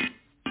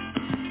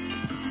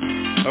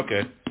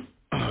 Okay.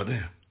 Oh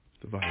damn.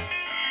 The volume.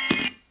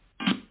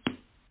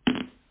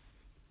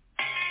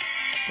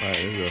 All right,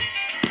 here we go.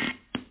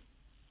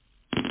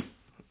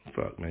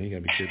 Fuck, man. You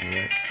gotta be kidding me,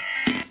 right?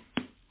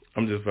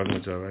 I'm just fucking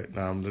with y'all, right?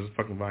 Nah, I'm just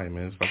fucking volume,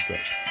 man. It's fucked up.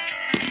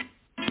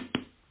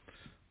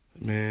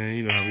 Man,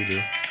 you know how we do.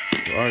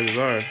 Ours is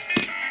ours.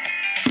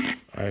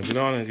 Alright, get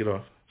on and get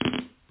off.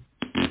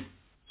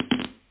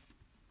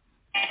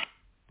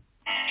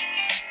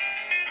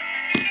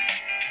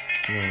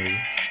 Come on, lady.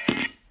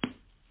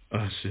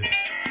 Oh, shit.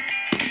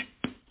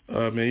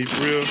 Man, you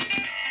for real?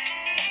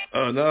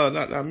 Oh, no,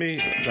 not me.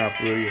 Not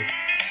for real.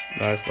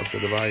 Nah, it's fucked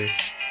up the volume.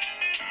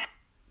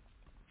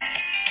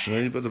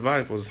 When you put the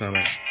volume supposed to sound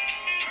like?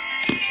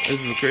 This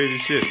is some crazy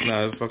shit.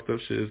 Nah, it's fucked up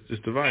shit. It's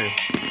just the volume.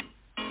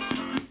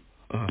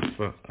 Oh,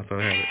 fuck. I thought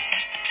I had it.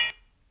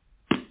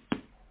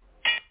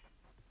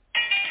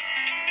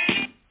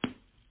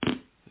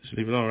 Just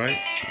leave it on, right?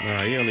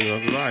 Nah, you don't leave it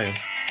on the volume.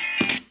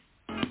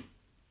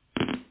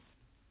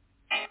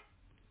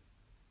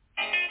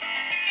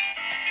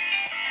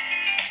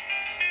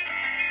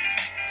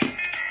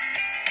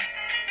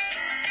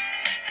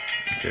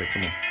 Okay,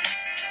 come on.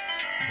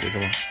 Okay,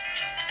 come on.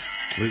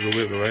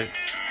 Wiggle, right?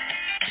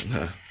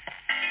 Nah.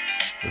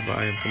 The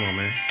volume, come on,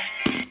 man.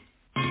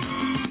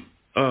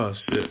 Oh,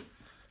 shit.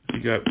 You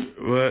got,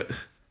 what?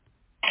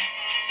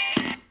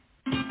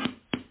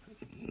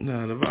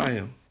 Nah, the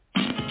volume.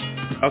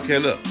 Okay,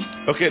 look.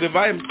 Okay, the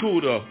volume's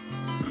cool, though.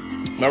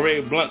 I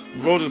already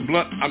rolled the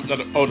blunt.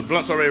 The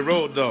blunt's already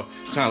rolled, though.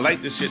 Trying to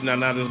light this shit now.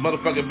 Now, this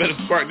motherfucker better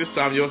spark this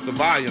time, yo. It's the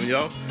volume,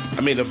 yo.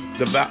 I mean, the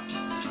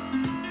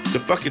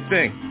fucking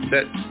thing.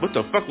 That, what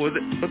the fuck was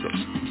it?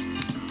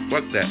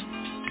 What's that?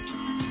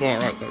 Come on,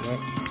 right. That's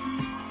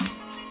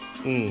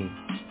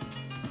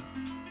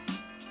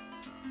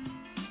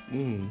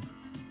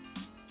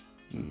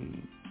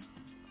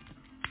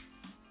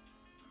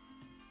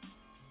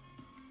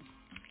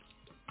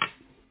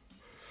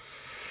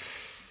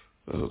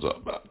what I'm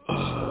talking about.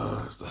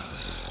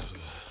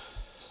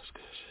 That's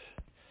good shit.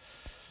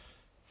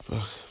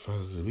 Fuck,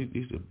 we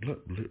need the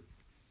blood blip.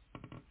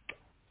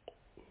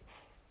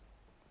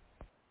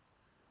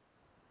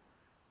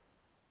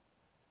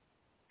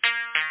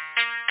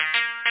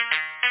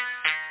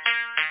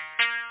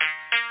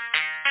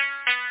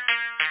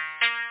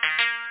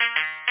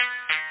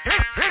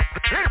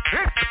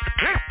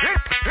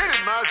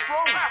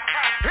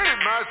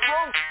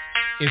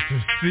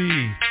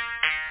 Intercede.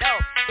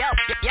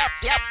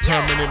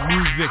 Permanent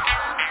Muzik.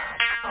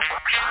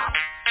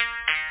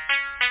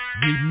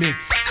 Remix.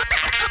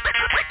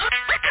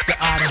 The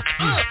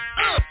Odyssey.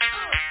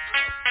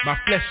 My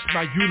flesh,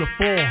 my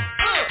uniform.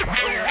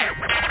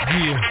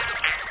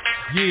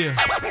 Yeah.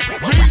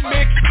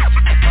 Remix.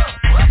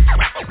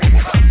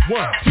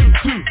 1,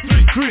 2,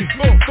 3,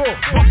 4. Book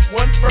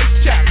 1 first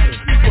chapter.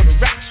 For the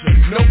rapture.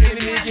 No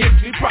enemy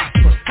against me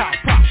prosper. How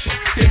prosper?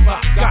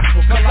 Hip-hop,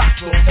 gospel,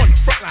 colossal. On the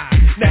front line.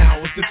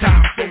 Now is the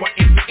time, so I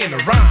enter in a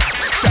rhyme.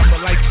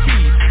 Travel like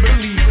speed,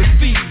 believe the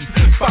seed.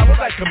 Follow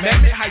that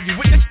commandment, how you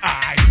witness,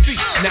 I see.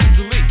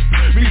 Naturally,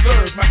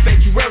 reserve my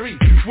sanctuary.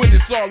 When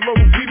it's all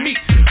over, we meet.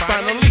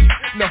 Finally,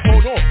 now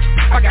hold on,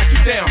 I got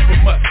you down for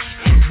much.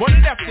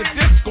 Running after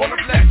this, gonna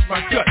blast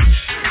my gut.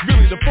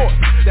 Really the force,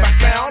 that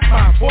sound,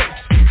 my voice.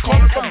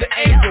 Calling from the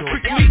angle,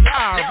 quickly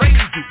I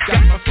arrange you.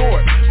 Got my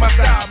sword, my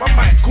style, my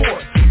mic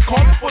cord.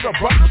 Calling for the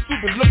brothers who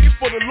been looking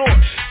for the Lord.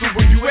 So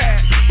where you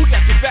at? Who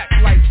got your back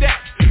like that?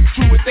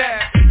 True with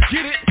that,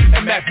 get it?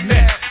 Imagine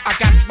that. I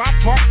got my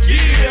part,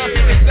 yeah.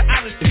 It's the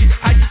honesty.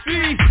 How you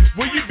see?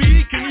 Where you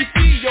be? Can you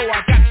see? Yo,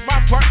 I got my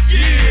part,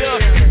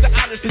 yeah. It's the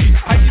honesty.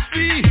 How you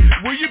see?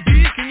 Where you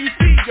be? Can you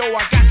see? Yo,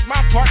 I got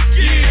my part,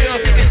 yeah.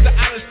 It's the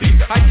honesty.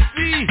 How you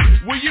see?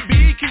 Where you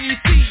be? Can you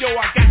see? Yo,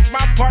 I got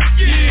my part,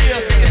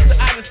 yeah. It's the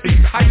honesty.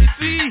 How you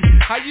see?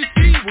 How you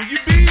see? Where you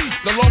be?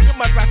 No longer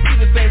must I see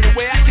the same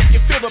way I can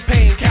you feel the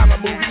pain, count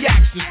move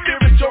reaction,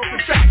 spiritual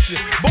contraction.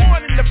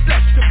 Born in the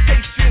flesh,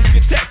 temptations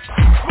get tested.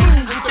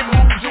 Move with the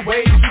moves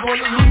away, you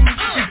wanna lose.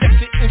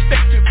 Rejected,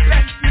 infected,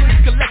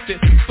 blessings collected.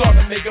 Thought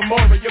to make a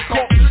more of your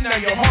culture, now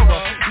your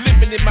horror.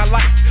 Living in my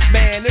life,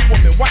 man and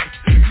woman, wife.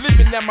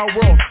 Living in my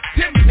world,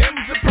 Tim's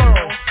and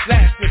pearl.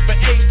 Lasting for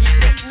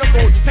ages, no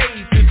golden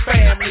pages.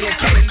 Family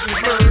occasions,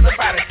 murder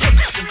by the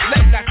cases.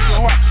 Let not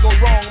your heart go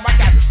wrong, I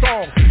got the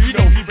song. You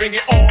know he bring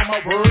it on,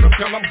 my word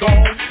until I'm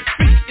gone.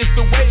 See, it's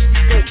the way we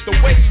go, the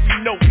way we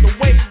know, the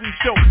way we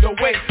show, the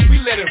way we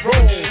let it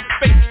roll.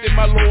 Faith in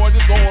my Lord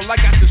is all I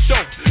got to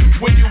show.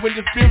 When you in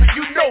the spirit,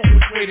 you know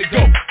which way to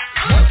go.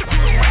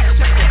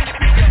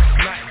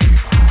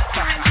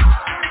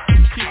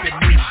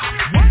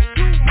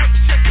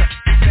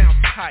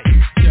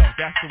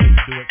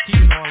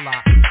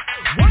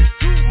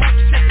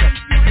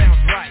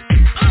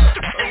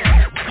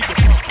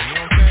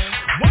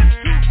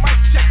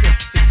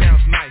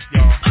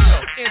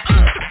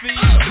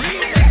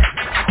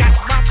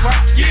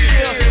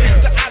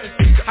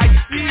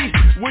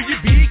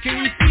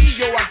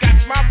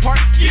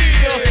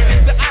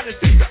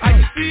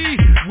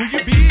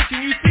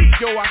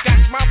 Yo, I got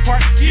my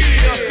part,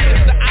 yeah.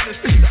 It's the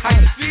Odyssey, how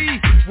you see?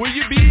 Where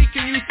you be?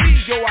 Can you see?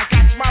 Yo, I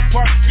got my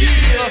part,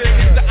 yeah.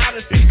 It's the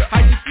Odyssey,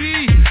 how you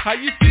see? How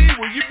you see?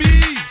 Where you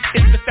be?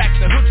 It's the fact,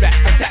 the hood rap,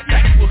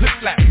 attack, will hood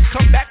slap.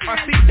 Come back, my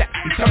seat that.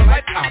 Eternal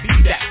life, I'll be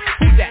that.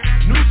 Who that?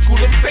 New school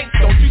of saints,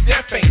 don't you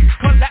dare faint.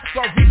 Collapse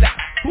or relapse.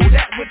 Who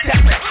that with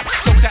that rap?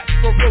 So that's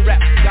for real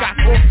rap.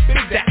 Gospel,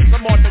 big that.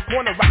 I'm on the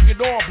corner, rock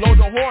it on, blow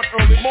the horn,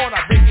 early morning,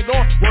 I bring it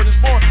on. Word is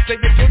born, say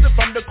the children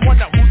from the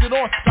corner. Who's it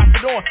on? Drop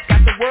it on.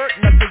 Got the word,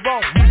 nothing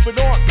wrong. Move it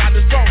on, got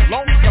it strong.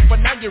 Long enough for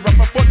now, you're up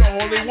before the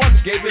Holy One.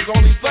 Gave his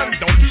only son,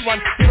 don't you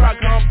run. Here I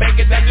come,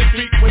 banging down the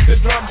street with the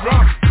drum.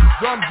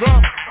 Yeah,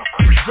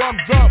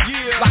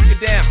 lock it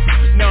down.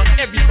 Now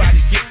everybody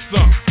get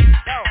some.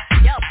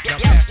 Yo.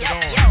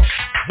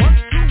 One,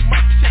 two,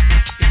 mic check.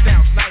 It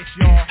sounds nice,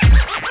 y'all.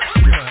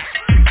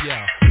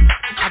 Yeah.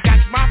 I got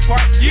my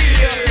part, yeah.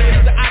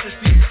 It's the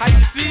Odyssey, how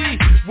you see?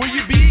 Where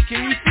you be?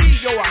 Can you see?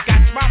 Yo, I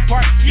got my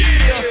part,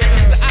 yeah.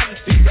 It's the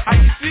Odyssey, how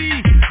you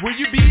see? Where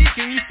you be?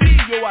 Can you see?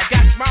 Yo, I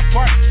got my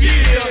part,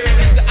 yeah.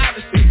 It's the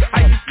Odyssey,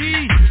 how you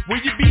see? Where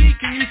you be?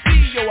 Can you see?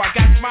 Yo, I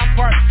got my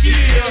part,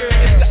 yeah.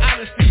 It's the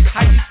Odyssey,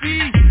 how you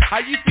see? How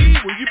you see?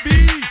 Where you be?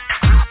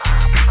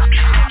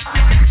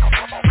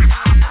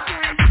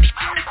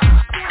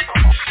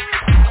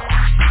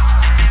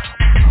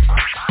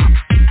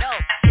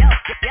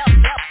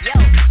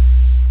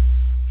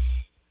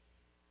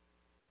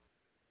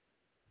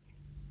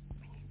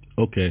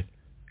 Okay,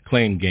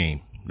 claim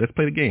game. Let's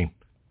play the game.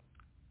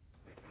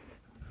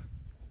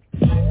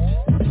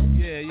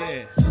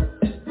 Yeah.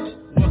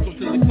 Welcome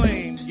to the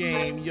claim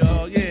game,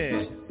 y'all.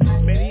 Yeah.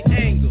 Many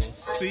angles.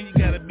 See, you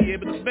gotta be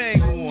able to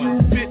bang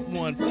one, spit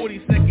one, 40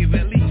 seconds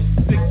at least.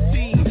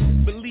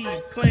 16.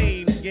 Believe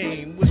claim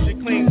game. What's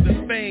your claim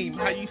to fame?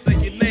 How you say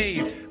your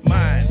name?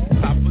 Mine,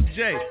 Papa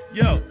J.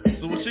 Yo,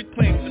 so what's your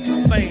claim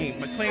to fame?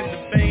 My claim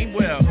to fame?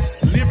 Well,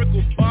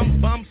 lyrical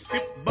bum,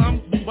 skip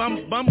bum.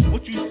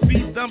 What you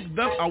see, dump.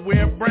 I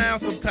wear brown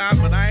sometimes,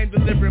 but I ain't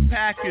delivering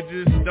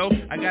packages, though.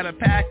 I got a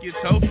package,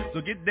 ho.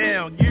 So get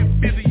down, get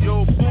busy,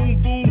 yo.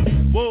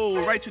 Boom.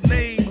 Whoa, write your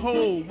name,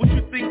 ho. What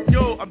you think,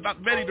 yo? I'm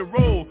about ready to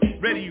roll.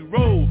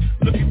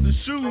 Look at the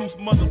shoes,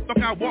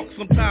 motherfucker. I walk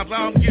sometimes, I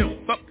don't give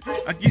a fuck.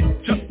 I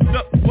get jumped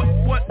up, what?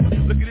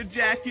 Look at the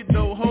jacket,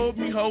 though. Hold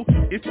me, ho.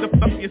 It's the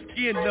fucking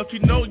skin, don't you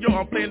know, yo?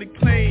 I'm playing the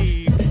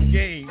claim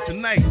game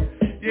tonight.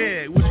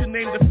 Yeah, what's your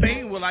name to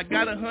fame? Well, I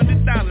got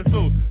 $100,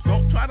 so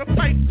don't try to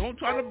fight, don't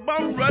try to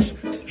bum rush.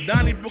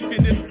 Donnie Brook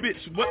in this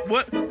bitch,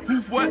 what?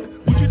 Who's what?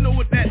 Would you know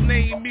what that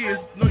name is?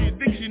 Know your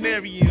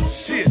dictionary and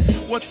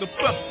shit. What the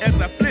fuck as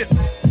I flip?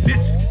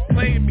 Bitch,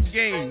 claim the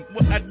game.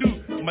 What I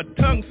do? My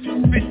tongue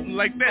spitting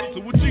like that,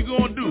 so what you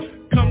gonna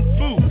do? Kung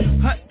Fu,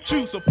 hot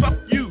chew, so fuck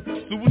you.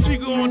 So what you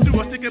gonna do?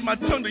 I stick at my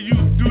tongue to you,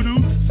 doo-doo.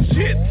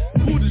 Shit,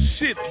 who the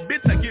shit?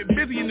 Bitch, I get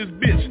busy in this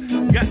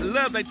bitch. Got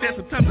love like that,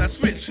 sometimes I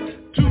switch.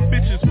 Two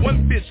bitches,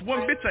 one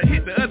bitch I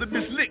hit, the other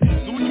bitch lick.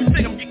 So what you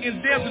think? I'm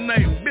getting down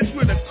tonight, bitch,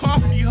 with a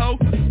coffee, ho.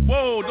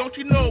 Whoa, don't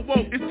you know,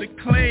 it's the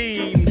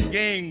claim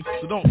game,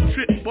 so don't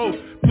trip, whoa.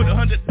 Put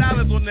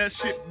 $100 on that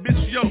shit,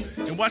 bitch, yo,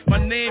 and watch my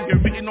name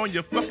get written on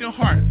your fucking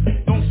heart.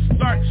 Don't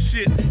start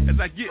shit as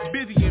I get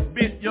busy and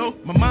bent, yo.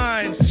 My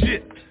mind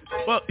shit.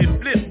 Well,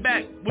 it flip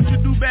back. What you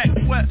do back?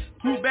 What?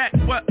 Who back?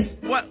 What?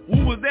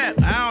 Who was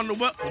that? I don't know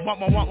what.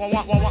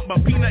 Want my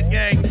peanut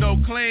gang, though.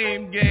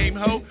 Claim game,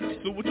 ho.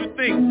 So what you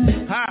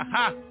think?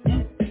 Ha,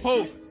 who,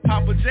 ho.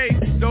 Papa J,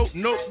 don't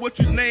know what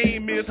your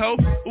name is, ho.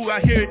 Ooh,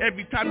 I hear it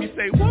every time you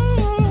say,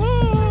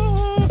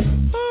 whoa,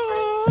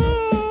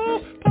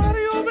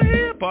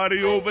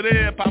 party over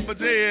there, Papa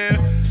J.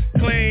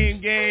 Claim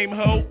game,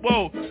 ho,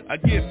 whoa. I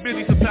get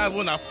busy sometimes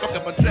when I fuck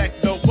up a track,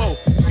 though, whoa.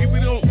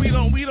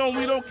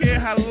 We don't care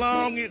how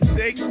long it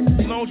takes,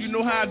 as long as you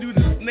know how to do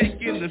the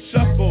snake in the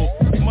shuffle.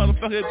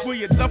 Motherfucker, pull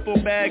your duffel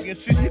bag and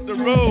shit hit the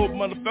road,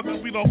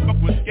 motherfucker. We don't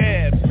fuck with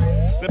scabs.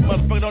 That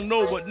motherfucker don't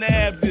know what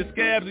nabs is.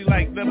 Scabs, he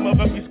like that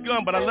motherfucker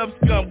scum, but I love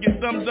scum. Get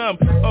some dumb.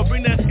 Oh,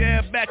 bring that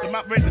scab back. I'm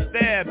out ready to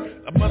stab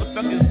a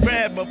motherfucker's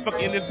grab,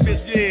 motherfucker in this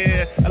bitch,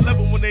 yeah. I love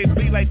it when they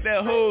bleed like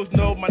that. Hoes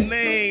know my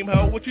name,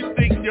 ho. What you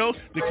think, yo?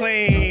 The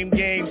claim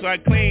game, so I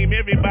claim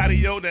everybody,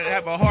 yo, that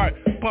have a heart.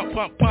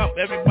 Pump,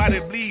 everybody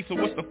bleed, so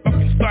what's the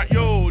fucking start?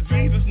 Yo,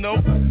 Jesus, no,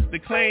 the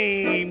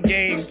claim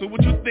game. So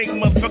what you think,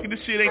 motherfucker, this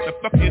shit ain't the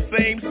fucking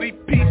same. See,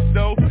 peace,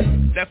 though,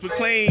 that's what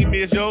claim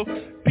is, yo.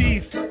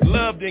 Peace,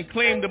 love, then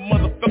claim the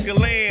motherfucking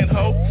land,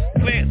 ho.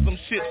 Plant some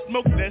shit,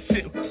 smoke that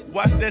shit,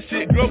 watch that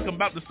shit grow, I'm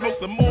about to smoke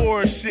some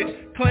more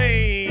shit.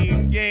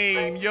 Claim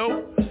game,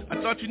 yo. I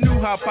thought you knew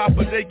how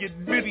Papa they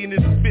get busy in this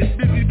bitch,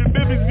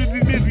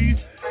 busy.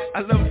 I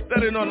love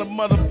studying on the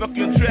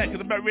motherfucking track, cause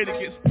I'm about ready to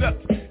get stuck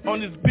on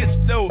this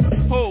bitch, though.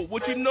 Ho,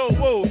 what you know,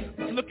 whoa,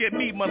 look at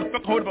me,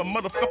 motherfucker, holding my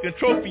motherfucking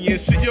trophy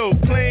and shit, yo.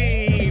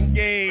 Claim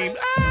game,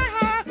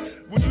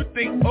 what you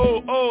think,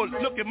 oh,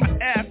 look at my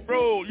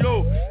afro,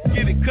 yo.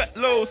 Getting cut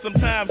low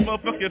sometimes,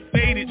 motherfucking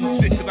faded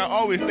and shit, cause I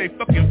always say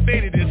fucking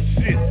faded and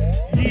shit.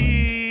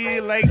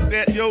 Yeah, like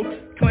that, yo.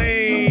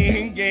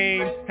 Claim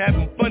game,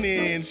 having fun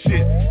and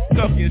shit.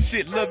 talking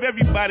shit. Love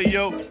everybody,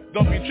 yo.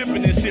 Don't be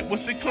tripping and shit.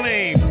 What's the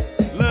claim?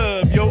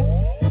 Love, yo.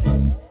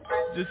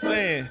 Just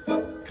saying.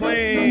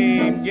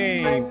 Claim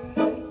game.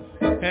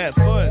 Have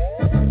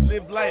fun.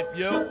 Live life,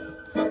 yo.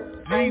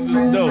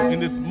 Jesus, though, in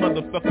this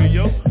motherfucker,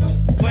 yo.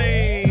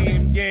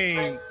 Claim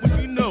game.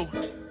 What you know?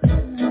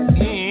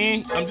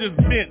 I'm just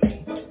bent.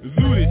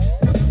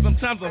 Zooted.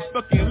 Sometimes I'm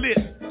fucking lit.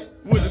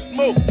 With the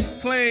smoke.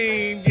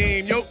 Claim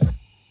game, yo.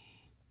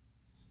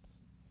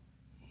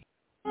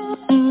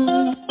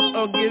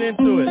 Oh, get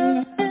into it.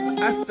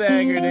 I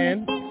staggered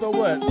in. So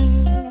what?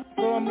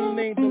 So I'm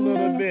linked a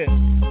little bit.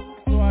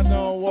 So I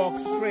don't walk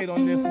straight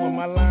on this one.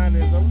 My line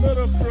is a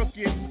little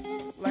crooked.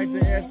 Like the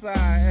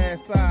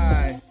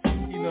S.I.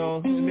 You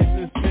know,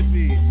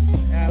 Mississippi,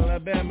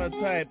 Alabama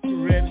type,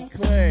 red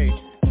clay.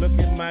 Look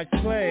at my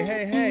clay.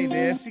 Hey,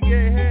 there she get.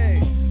 Hey,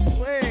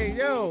 wait,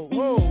 yo,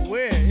 whoa,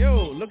 where,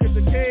 yo, look at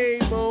the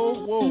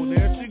cable. Whoa,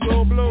 there she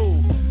go,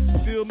 blow.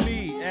 Feel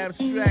me,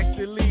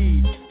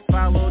 abstractly.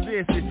 Follow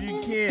this if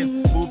you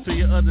can. Move to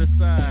your other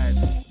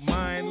side.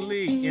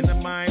 Mindly, in the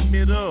mind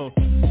middle.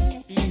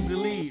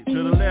 Easily,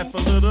 to the left a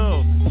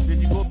little.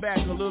 Then you go back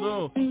a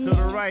little. To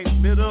the right,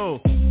 middle.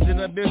 Then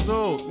a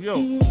bizzle. Yo,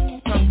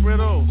 tongue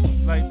brittle.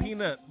 Like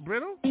peanut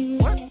brittle?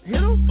 What?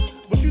 Hiddle?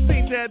 What you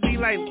think that'd be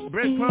like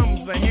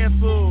breadcrumbs, a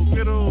handful,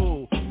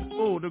 griddle?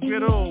 Oh, the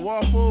griddle,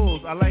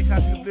 waffles. I like how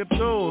you flip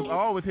those. I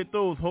always hit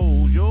those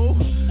holes, yo.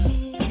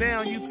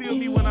 Now you feel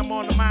me when I'm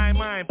on the mind,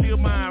 feel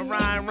mine,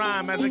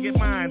 rhyme, as I get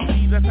mine.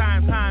 See the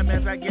time,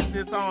 as I get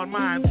this on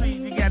mine.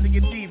 Please, you got to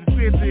get these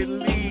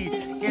physically,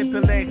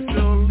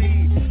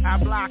 intellectually. I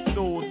block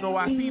those, no,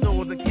 I see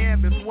those, the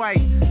canvas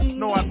white.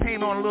 No, I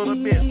paint on a little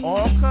bit,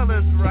 all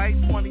colors, right?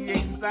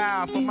 28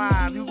 style for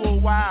mine, you go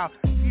wild.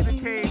 See the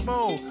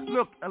cable,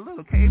 look, a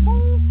little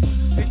cable.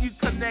 Then you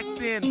connect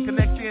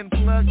in,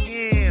 plug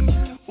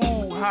in.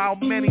 Ooh, how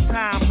many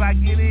times I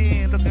get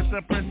in. Look at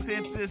the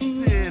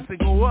percentages, they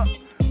go up.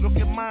 Look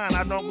at mine,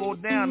 I don't go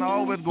down, I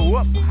always go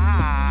up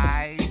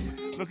high.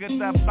 Look at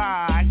the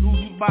buy,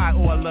 who's by?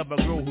 Oh, I love a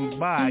girl who's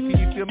by. Can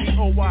you feel me?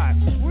 Oh, why?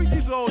 Where'd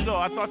you go, though?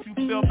 I thought you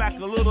fell back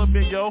a little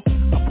bit, yo.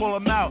 I pull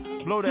them out,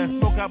 blow that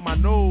smoke out my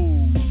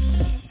nose.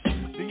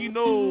 Then you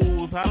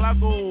know how I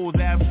goes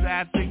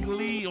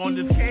abstractly on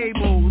this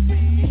cable,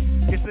 see?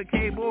 It's a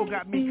cable,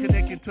 got me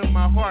connected to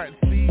my heart,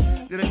 see?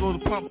 Then it goes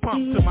pump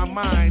to my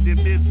mind, then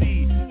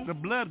busy. The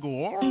blood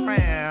go all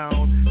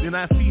around. Then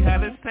I see how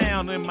this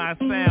sound in my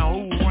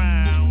sound, ooh,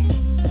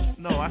 round.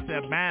 No, I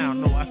said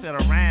bound, no, I said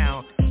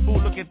around. Ooh,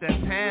 look at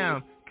that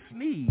town.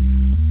 Sneeze.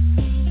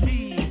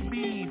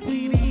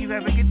 CDs,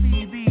 as I get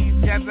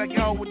these, as I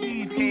go with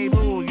these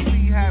cables. You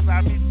see how I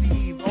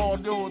receive all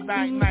those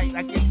night.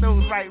 I get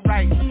those right.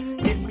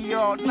 Hit me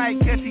all night,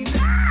 cause she's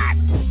hot.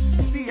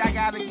 See, I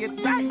gotta get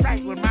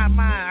right with my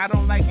mind. I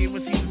don't like it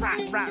when she's rock.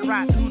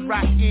 Who's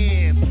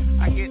rockin'?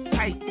 I get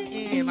tight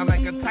in. I'm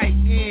like a tight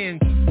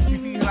end. You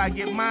see how I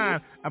get mine?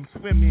 I'm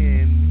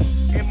swimming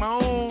in my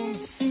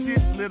own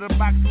shit, little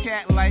box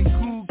cat like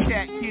cool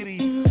cat kitty.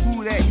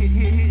 Who that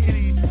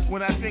hitty?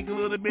 When I drink a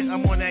little bit,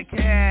 I'm on that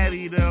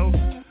caddy though.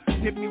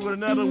 Hit me with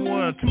another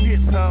one, 2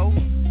 hits ho.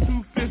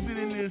 2-fisted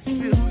in this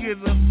shit. Who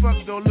gives a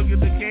fuck though? Look at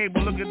the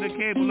cable. Look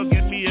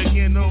at me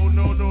again. No,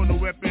 the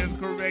weapon's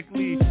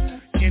correctly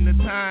in the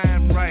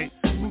time right.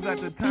 Who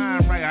got the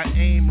time right? I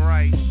aim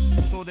right.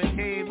 So the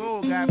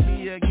cable got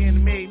me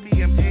again.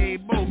 Maybe I'm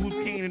able. Who's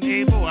Cain and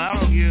Abel? I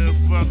don't give a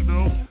fuck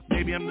though.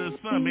 Maybe I'm the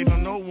son. Maybe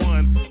I'm no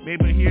one.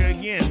 Maybe I'm here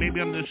again. Maybe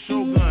I'm the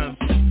shogun.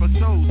 For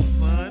show,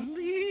 son.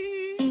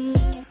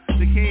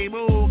 The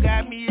cable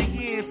got me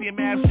again. See him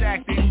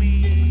abstractly.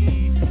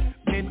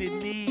 Bended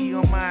knee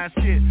on my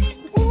shit.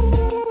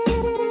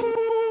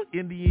 Woo!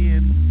 In the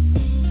end.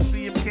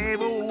 See him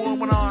cable.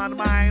 Woman on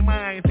my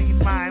mind. See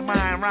mine,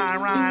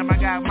 rhyme. I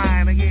got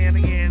mine again.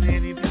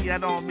 And you see I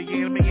don't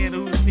begin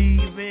to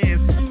sneeze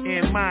in.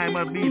 And mine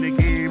must be the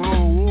cable.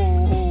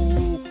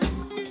 Oh.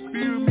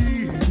 Feel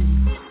me.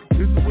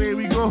 This is the way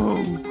we go.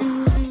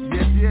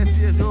 Yes,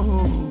 yo.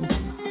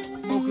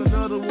 Smoke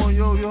another one,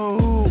 yo.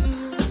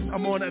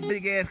 I'm on that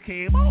big ass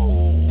cable.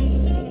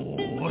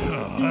 Oh,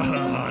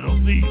 I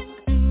don't see it.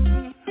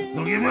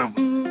 Don't give up.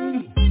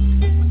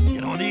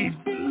 Get on these.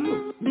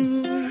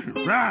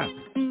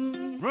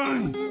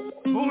 Run.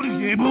 Hold it,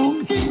 cable.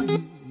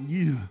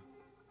 Yeah.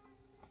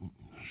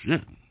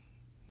 Shit.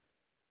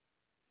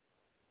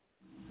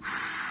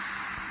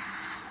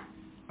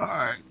 All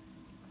right.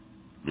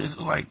 This is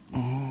like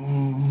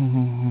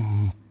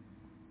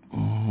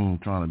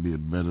trying to be a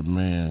better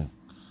man.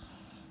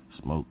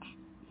 Smokes.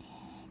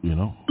 You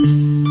know?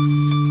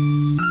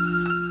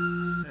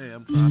 Hey,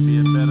 I'm trying to be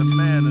a better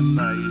man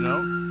tonight, you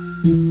know?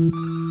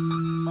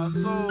 My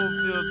soul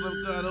feels some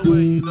kind of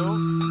way, you know?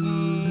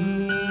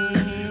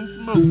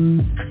 Smoke.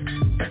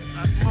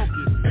 I smoke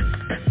it.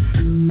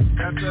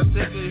 After I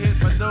take a hit,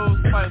 my nose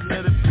pipe,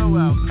 let it flow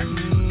out.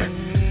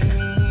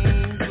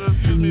 So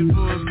excuse me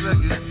for a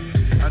second.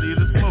 I need a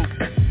smoke.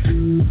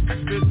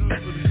 Spit through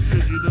for the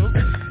shit, you know?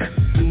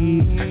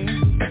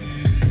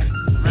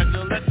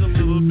 Recollect a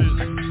little bit.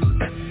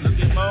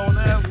 My own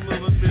ass a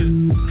little bit.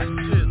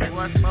 Shit,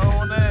 watch my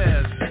own ass.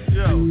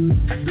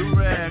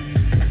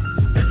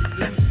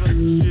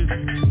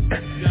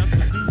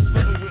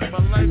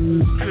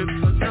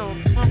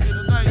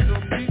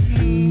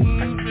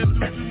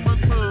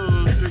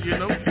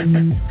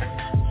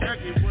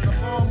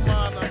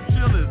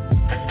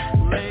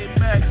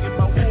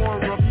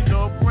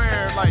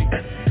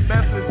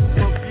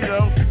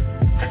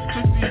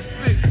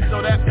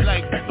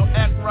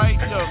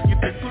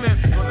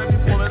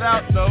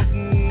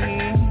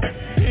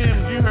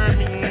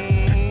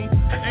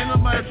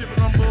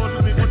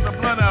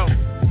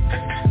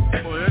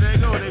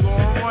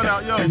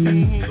 part,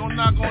 yo. Don't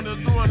knock on the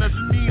door unless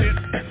you mean it.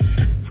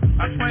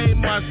 I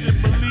claim my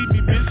shit, believe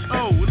me, bitch.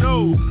 Oh,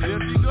 no. There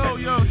she go,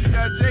 yo. She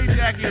got J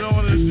jacket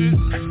on and shit.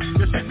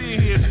 Yeah, she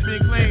been here. She been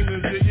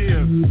claiming shit,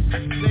 yeah.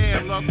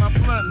 Damn, lost my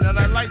blunt. Now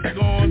that light's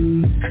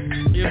gone.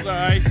 It's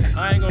alright.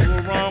 I ain't gonna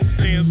go wrong.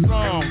 Staying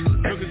strong.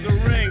 Look at the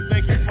ring.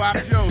 Thank you, Pop.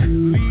 Yo,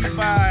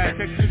 Levi.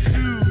 Texas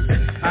shoes.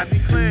 I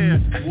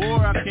declare.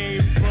 War I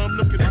came from.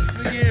 Look at my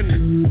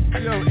skin.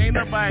 Yo, ain't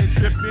nobody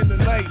tripping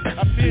tonight.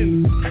 I've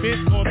been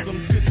bent on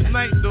some shit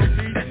tonight, though,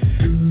 B.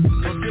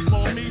 Don't trip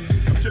on me.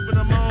 Tripping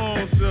on my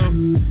own self,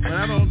 but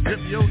I don't trip,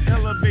 yo,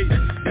 elevate,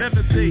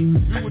 levitate,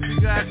 do what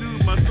you gotta do,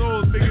 my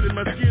soul's bigger than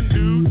my skin,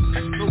 dude,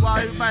 so while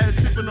everybody's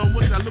tripping on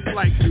what I look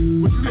like, what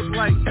you look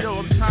like,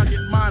 yo, I'm trying to get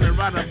mine and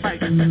ride a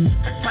bike,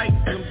 fight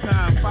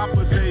sometime,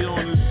 Papa J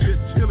on this shit,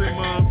 chillin',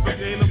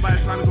 motherfucker, ain't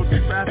nobody trying to go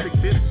through traffic,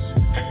 bitch,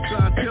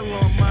 trying to chill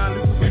on mine,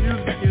 listen to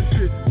music and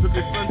shit, look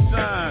at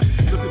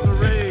sunshine, look at the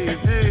rays,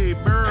 hey,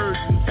 birds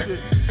and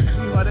shit,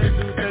 see how they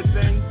do that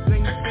thing,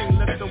 sing,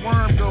 let the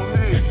worm go,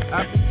 hey,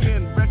 I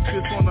begin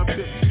breakfast on a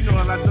bitch, you know,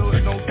 and I know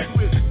it don't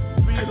switch.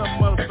 3 of them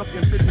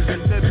motherfucking bitches in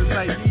dead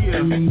tonight,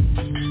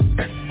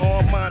 yeah.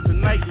 All mine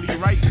tonightly,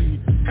 right?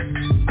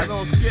 I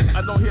don't skip,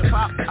 I don't hip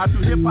hop, I do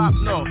hip hop,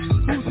 no.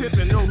 Who's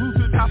hippin', yo, who's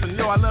hip hoppin',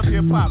 yo, I love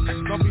hip hop.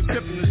 Don't be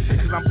tipping this shit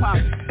cause I'm pop.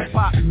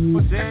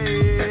 But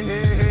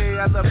hey,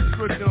 I love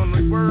scripting on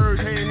the word,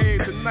 hey,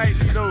 tonight,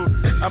 you know,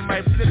 I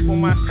might flip on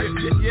my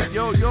shit,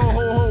 yo,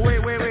 ho,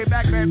 wait,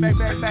 back. And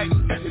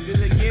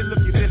then again, look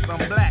at this,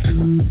 I'm black,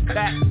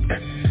 back,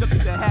 look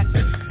at the hat,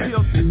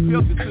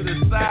 filter to the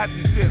side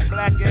and shit,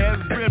 black ass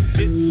brim,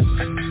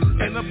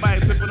 bitch. Ain't nobody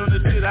flipping on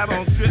this shit, I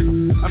don't trip.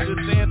 I'm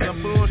just saying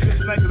some bullshit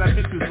tonight cause I've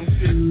been through some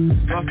shit.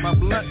 Lost my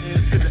blunt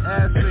and shit, the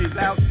ashtrays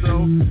out,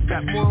 so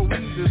got more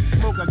weed to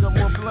smoke, I got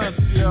more blunts,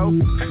 yo.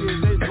 Shit,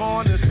 they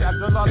gone and shit, I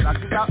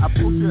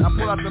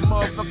pull out the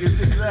motherfucking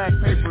zigzag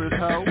papers,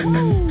 ho.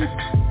 Woo!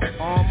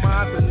 On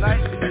my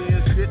tonight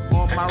and shit,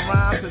 on my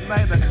rhyme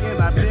tonight again,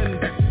 I've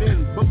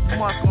been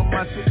bookmarked on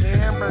my shit,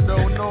 Amber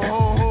don't know,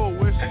 ho,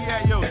 where she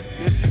at, yo?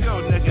 There she go,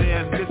 naked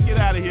ass bitch, get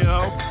out of here,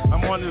 ho.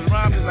 I'm on this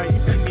rhyme tonight, you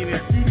see me in the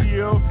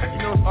studio, you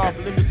know it's off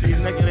limits, you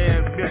naked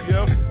ass bitch,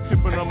 yo.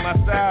 Tripping on my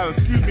style,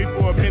 excuse me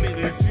for a minute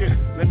and shit.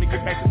 Let me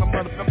get back to my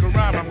motherfucking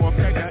rhyme, I'm gonna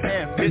crack her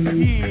ass,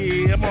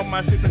 bitch. Yeah, I'm on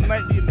my shit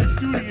tonight in the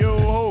studio,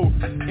 ho.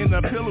 In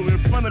the pillow in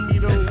front of me,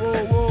 though,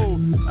 whoa.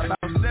 About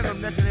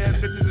 7 naked ass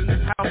bitches in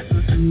this house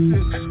and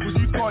shit. What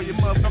you call your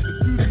motherfucking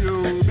studio,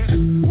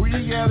 bitch? Where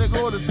you gotta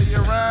go to say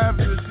your rhymes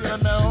and shit?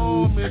 I'm at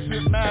home and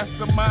shit,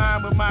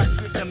 mastermind with my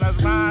shit and I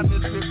rhyme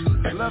and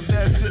shit. Love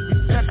that shit,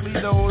 respectfully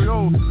though,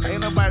 yo.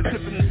 Ain't nobody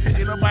tripping and shit,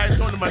 ain't nobody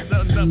talking about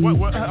nothing.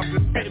 What? I'm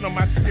just spitting on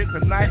my shit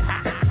tonight.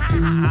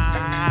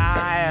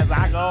 As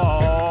I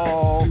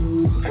go.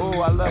 Oh,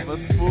 I love a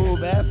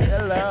smooth ass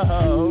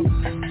hello.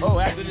 Oh,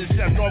 after this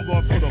shit, I know I'm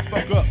gonna throw the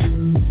fuck up.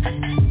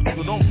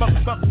 So don't fuck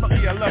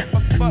me, I love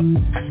fuck.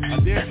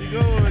 And there she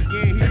goes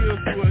again, heels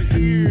to her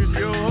ears,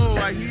 yo.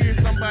 I hear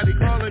somebody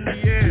calling me,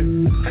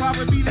 yeah.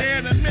 Papa be there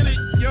in a minute,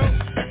 yo.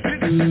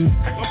 Bitch,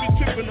 don't be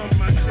tripping on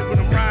my shit when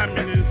I'm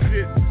rhyming and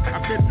shit.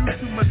 I've been through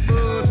too much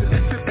buzz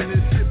and tripping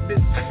and shit,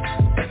 bitch.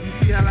 You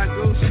see how I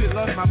go? Shit,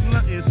 lost my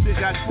blunt and shit.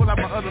 Got to pull out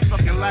my other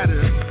fucking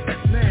lighter.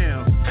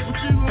 Now, what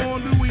you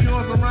gonna do when you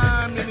on some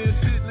rhyming and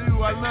shit,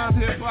 dude? I love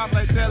hip-hop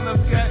like that, love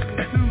cat and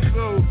too,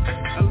 so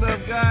I love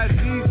God,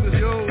 Jesus,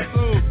 yo,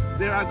 so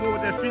there I go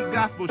with that street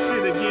gospel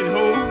shit again,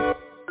 ho.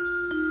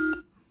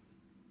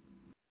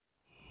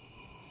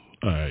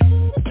 Alright.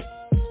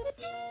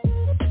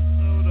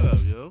 What up,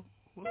 yo?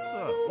 What's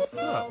up?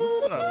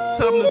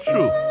 Tell them the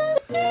truth.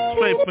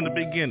 Straight from the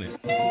beginning.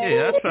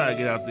 Yeah, I try to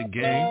get out the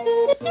game,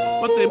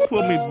 but they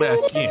pull me back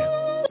in.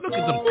 Look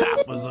at them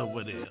coppers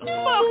over there.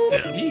 Fuck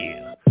them,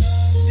 yeah.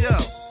 Yo,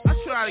 I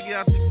try to get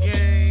out the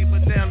game,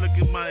 but now look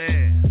at my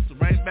ass.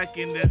 Right back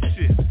in that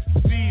shit.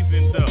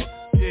 Seasoned though.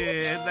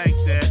 Yeah, like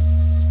that.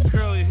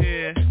 Curly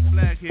hair,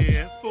 black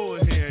hair,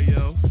 full hair,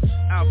 yo.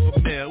 Alpha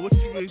male, what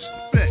you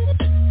expect?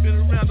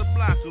 Been around the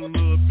block a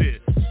little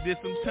bit. Did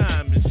some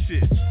time and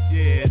shit.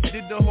 Yeah,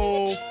 did the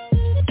whole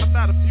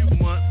about a few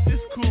months.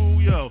 It's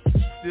cool, yo.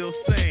 Still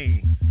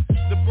sane.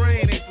 The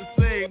brain ain't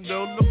the same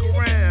though. Look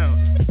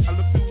around. I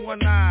look through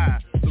one eye,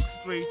 look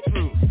straight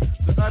through.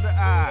 The other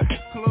eye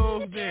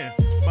closed in.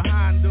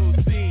 Behind those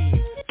scenes.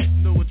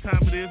 Know what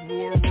time it is,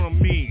 war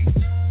room means.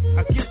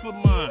 I get for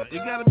mine.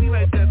 It gotta be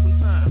like that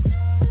sometimes.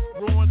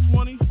 Roll on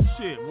 20?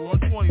 Shit, roll on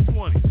 20. So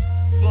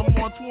I'm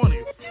on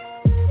 20.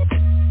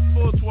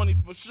 Full 20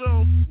 for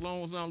sure, as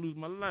long as I don't lose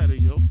my lighter,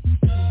 yo.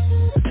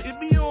 It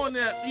be on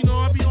that, you know,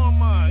 I be on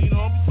mine, you know,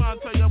 I'm trying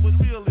to tell you what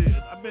real is.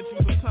 I bet you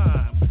some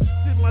time.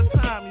 Did my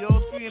time, yo,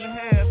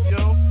 3.5,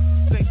 yo.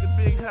 Take the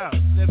big house,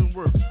 11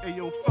 work. Hey,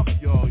 yo, fuck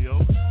y'all,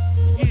 yo.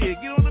 Yeah,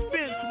 get on the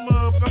bench,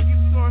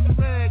 motherfucker, start the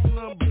rag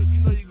numbers. You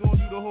know you gonna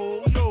do the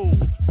whole, yo.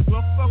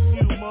 Well, fuck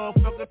you,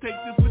 motherfucker, take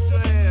this with your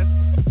ass.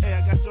 Hey,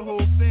 I got your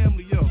whole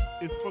family, yo.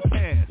 It's for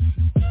cash.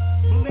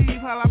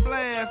 Believe how I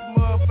blast,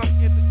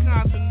 motherfucker,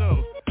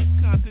 intercontinental.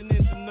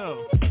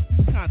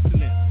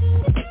 Continent.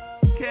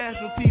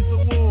 Casualties of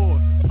war,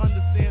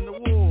 understand the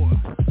war.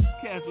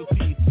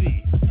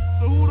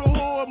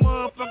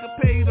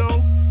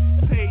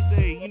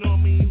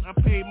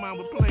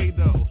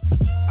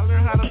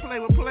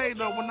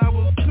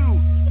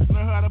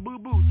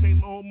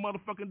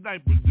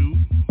 diapers, dude.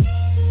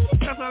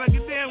 That's how I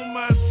get down with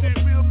my shit.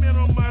 Real men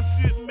on my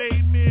shit.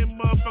 Made men,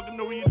 motherfucker,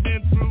 know what you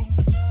been through.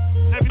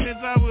 Ever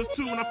since I was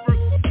 2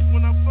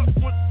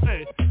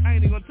 hey, I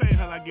ain't even gonna tell you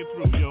how I get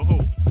through, yo, ho.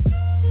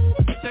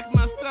 Check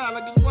my style,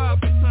 I get wild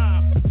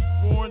sometimes.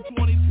 Born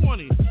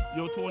 2020,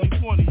 yo,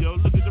 2020, yo,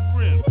 look at the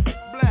brim.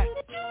 Black,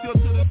 tilt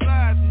to the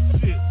sides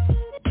and shit.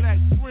 Black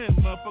brim,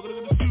 motherfucker,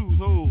 look at the shoes,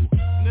 ho.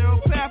 Narrow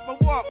path I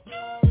walk.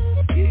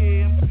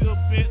 Yeah, I'm still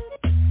bent.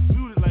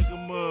 Booted like a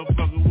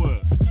motherfucker,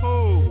 what?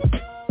 Ho.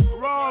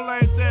 Raw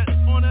like that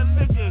on that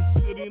liquor.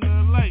 Sitting in the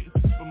light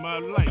for my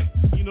life.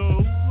 You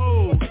know,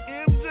 ho.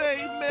 MJ,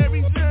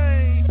 Mary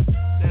Jane.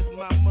 That's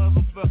my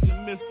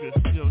motherfucking mistress.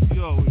 Yo, she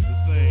always the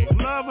same.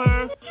 Love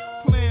her.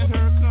 Plan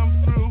her come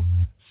through.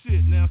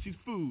 Shit, now she's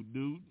food,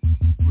 dude.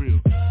 Real.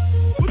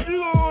 What you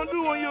gonna do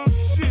on your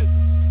shit?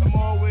 I'm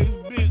always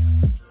bent.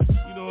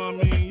 You know what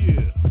I mean?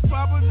 Yeah.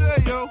 Papa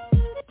J, yo.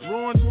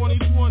 Roaring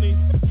 2020.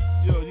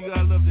 Yo, you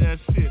gotta love that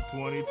shit.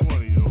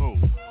 2020, yo. Ho.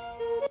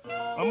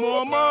 I'm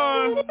on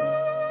mine.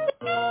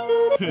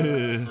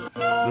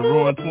 The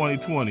Roaring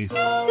 2020.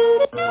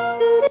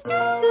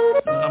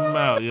 I'm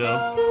out, yo.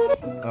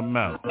 I'm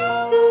out.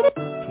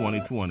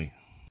 2020.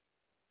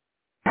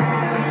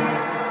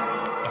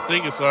 I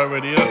think it's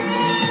already up.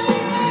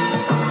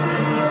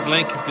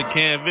 Blank is the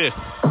canvas.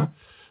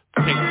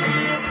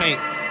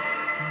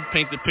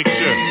 Paint the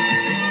picture.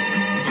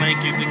 Blank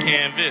is the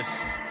canvas.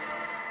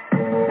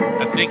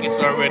 I think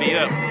it's already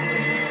up.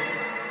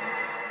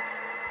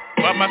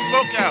 Why my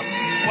smoke out?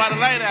 Why the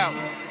light out?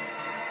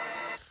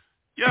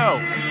 Yo.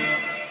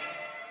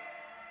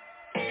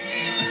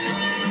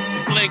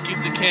 Blank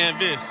is the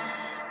canvas.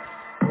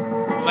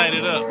 Light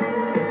it up.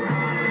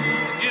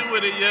 Get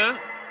with it, yeah.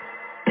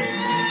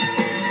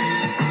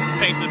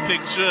 Paint the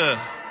picture.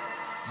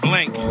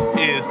 Blank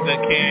is the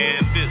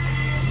canvas.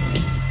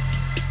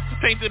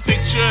 Paint the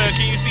picture.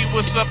 Can you see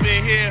what's up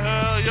in here,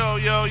 huh? Yo,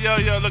 yo, yo,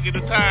 yo. Look at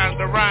the time,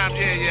 the rhyme.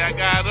 Yeah, yeah, I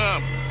got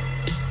them.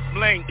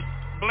 Blank,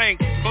 blank,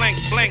 blank,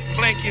 blank,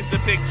 blank is the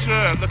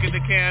picture. Look at the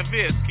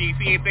canvas. Can you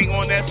see anything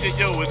on that shit?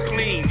 Yo, it's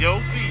clean.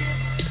 Yo, see.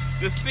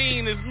 The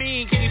scene is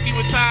mean. Can you see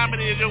what time it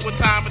is? Yo, what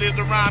time it is?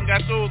 The rhyme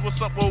got those. What's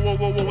up? Whoa, whoa,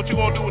 whoa, whoa. What you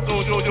gonna do with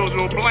those? Yo, yo,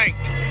 yo, blank.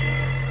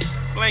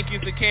 Blank is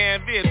the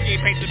canvas. Can you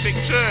paint the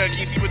picture? Can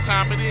you see what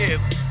time it is?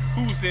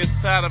 Who's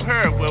inside of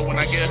her? Well, when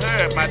I get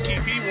her, my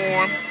TV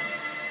warm.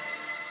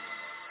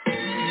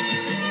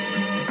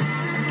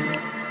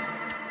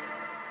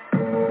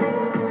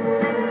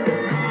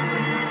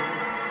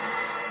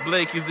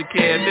 Blake is the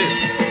canvas.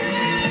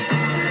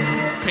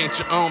 Paint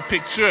your own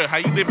picture. How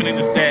you living in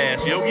the stash?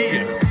 Yo,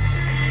 yeah.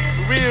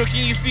 For real, can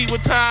you see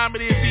what time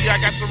it is? See, I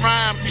got the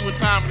rhyme. See what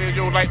time it is?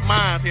 Yo, like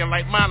mine. See, I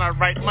like mine. I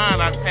write mine.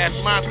 I pass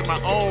mine to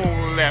my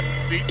own left.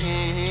 See?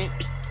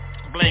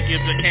 Blank is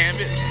the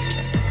canvas.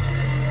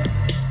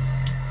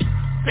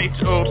 Paint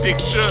your own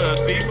picture.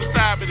 See what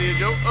time it is?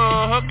 Yo,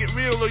 get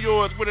real of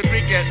yours with a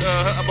drink at,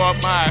 about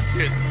my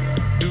shit.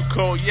 New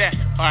cognac,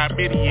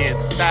 Armenian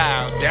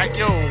style. Jack,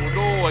 yo,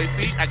 joy,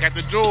 see, I got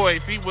the joy.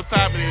 See what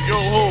time it is? Yo,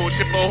 ho,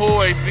 chip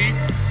ahoy, see.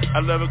 I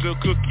love a good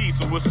cookie,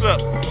 so what's up?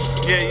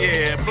 Yeah,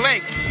 yeah,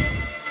 blank.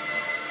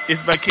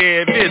 It's my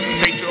canvas,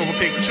 paint your own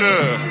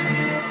picture.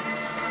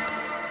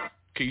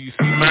 Can you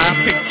see my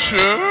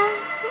picture?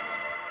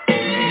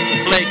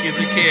 Blank is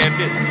the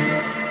canvas.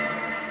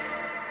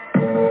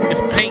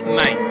 It's paint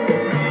night.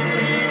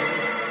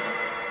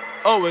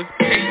 Oh, it's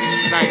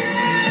paint night.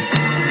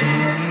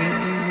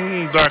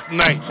 Dark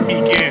nights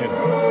begin.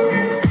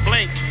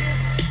 Blank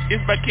is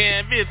my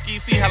canvas. Can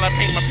you see how I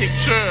paint my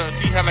picture?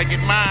 See how I get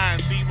mine?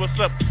 See what's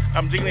up?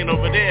 I'm jiggling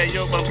over there,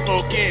 yo, but I'm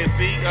smoking.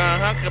 See,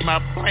 cause my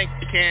blank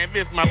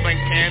canvas, my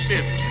blank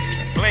canvas.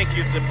 Blank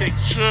is the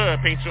picture.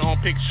 Paint your own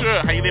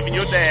picture. How you living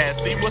your dad?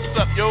 See what's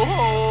up, yo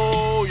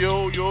ho,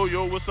 yo, yo,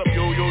 yo, what's up,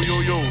 yo, yo,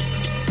 yo, yo.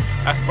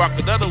 I spark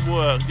another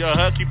word, yo,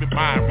 keep it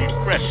mind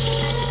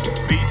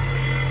refreshed. See?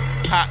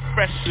 Hot,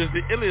 fresh is the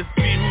illest.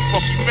 See who's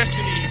fucking fresh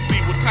in these. See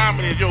what time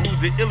it is. Yo, who's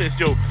the illest?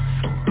 Yo,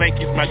 blank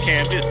is my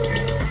canvas.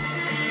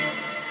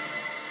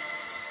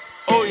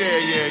 Oh, yeah,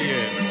 yeah,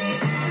 yeah.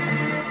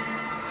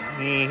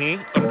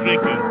 I'm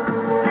drinking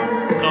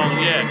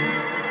cognac.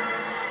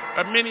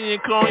 Armenian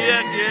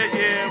cognac, yeah,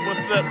 yeah.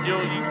 What's up,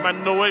 yo? You might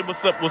know it.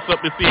 What's up?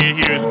 It's in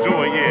here. It's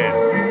joy, yeah.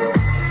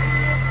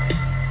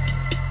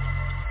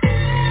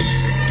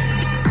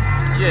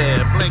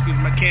 Yeah, blank is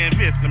my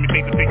canvas. Let me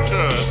take the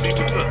picture. See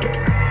what's up.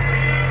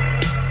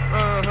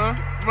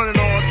 Running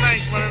all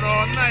night,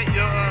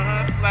 yo,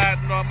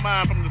 sliding on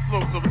mine from the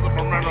slope, so what's up,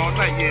 I'm running all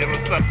night, yeah,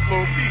 what's up,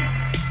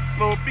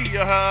 slow beat,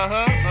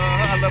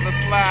 I love a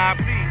fly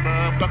beat,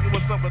 motherfucker,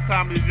 what's up, what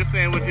time is your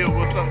sandwich, yo,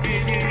 what's up,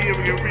 yeah,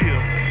 we get real,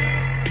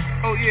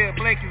 oh yeah,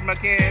 blank is my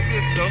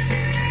canvas, though,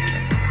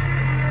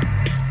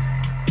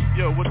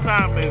 yo, what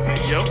time is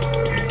it, yo,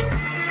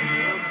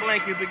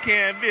 blank is the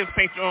canvas,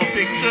 paint your own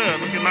picture,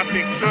 look at my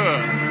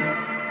picture,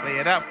 lay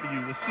it out for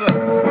you, what's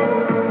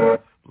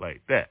up?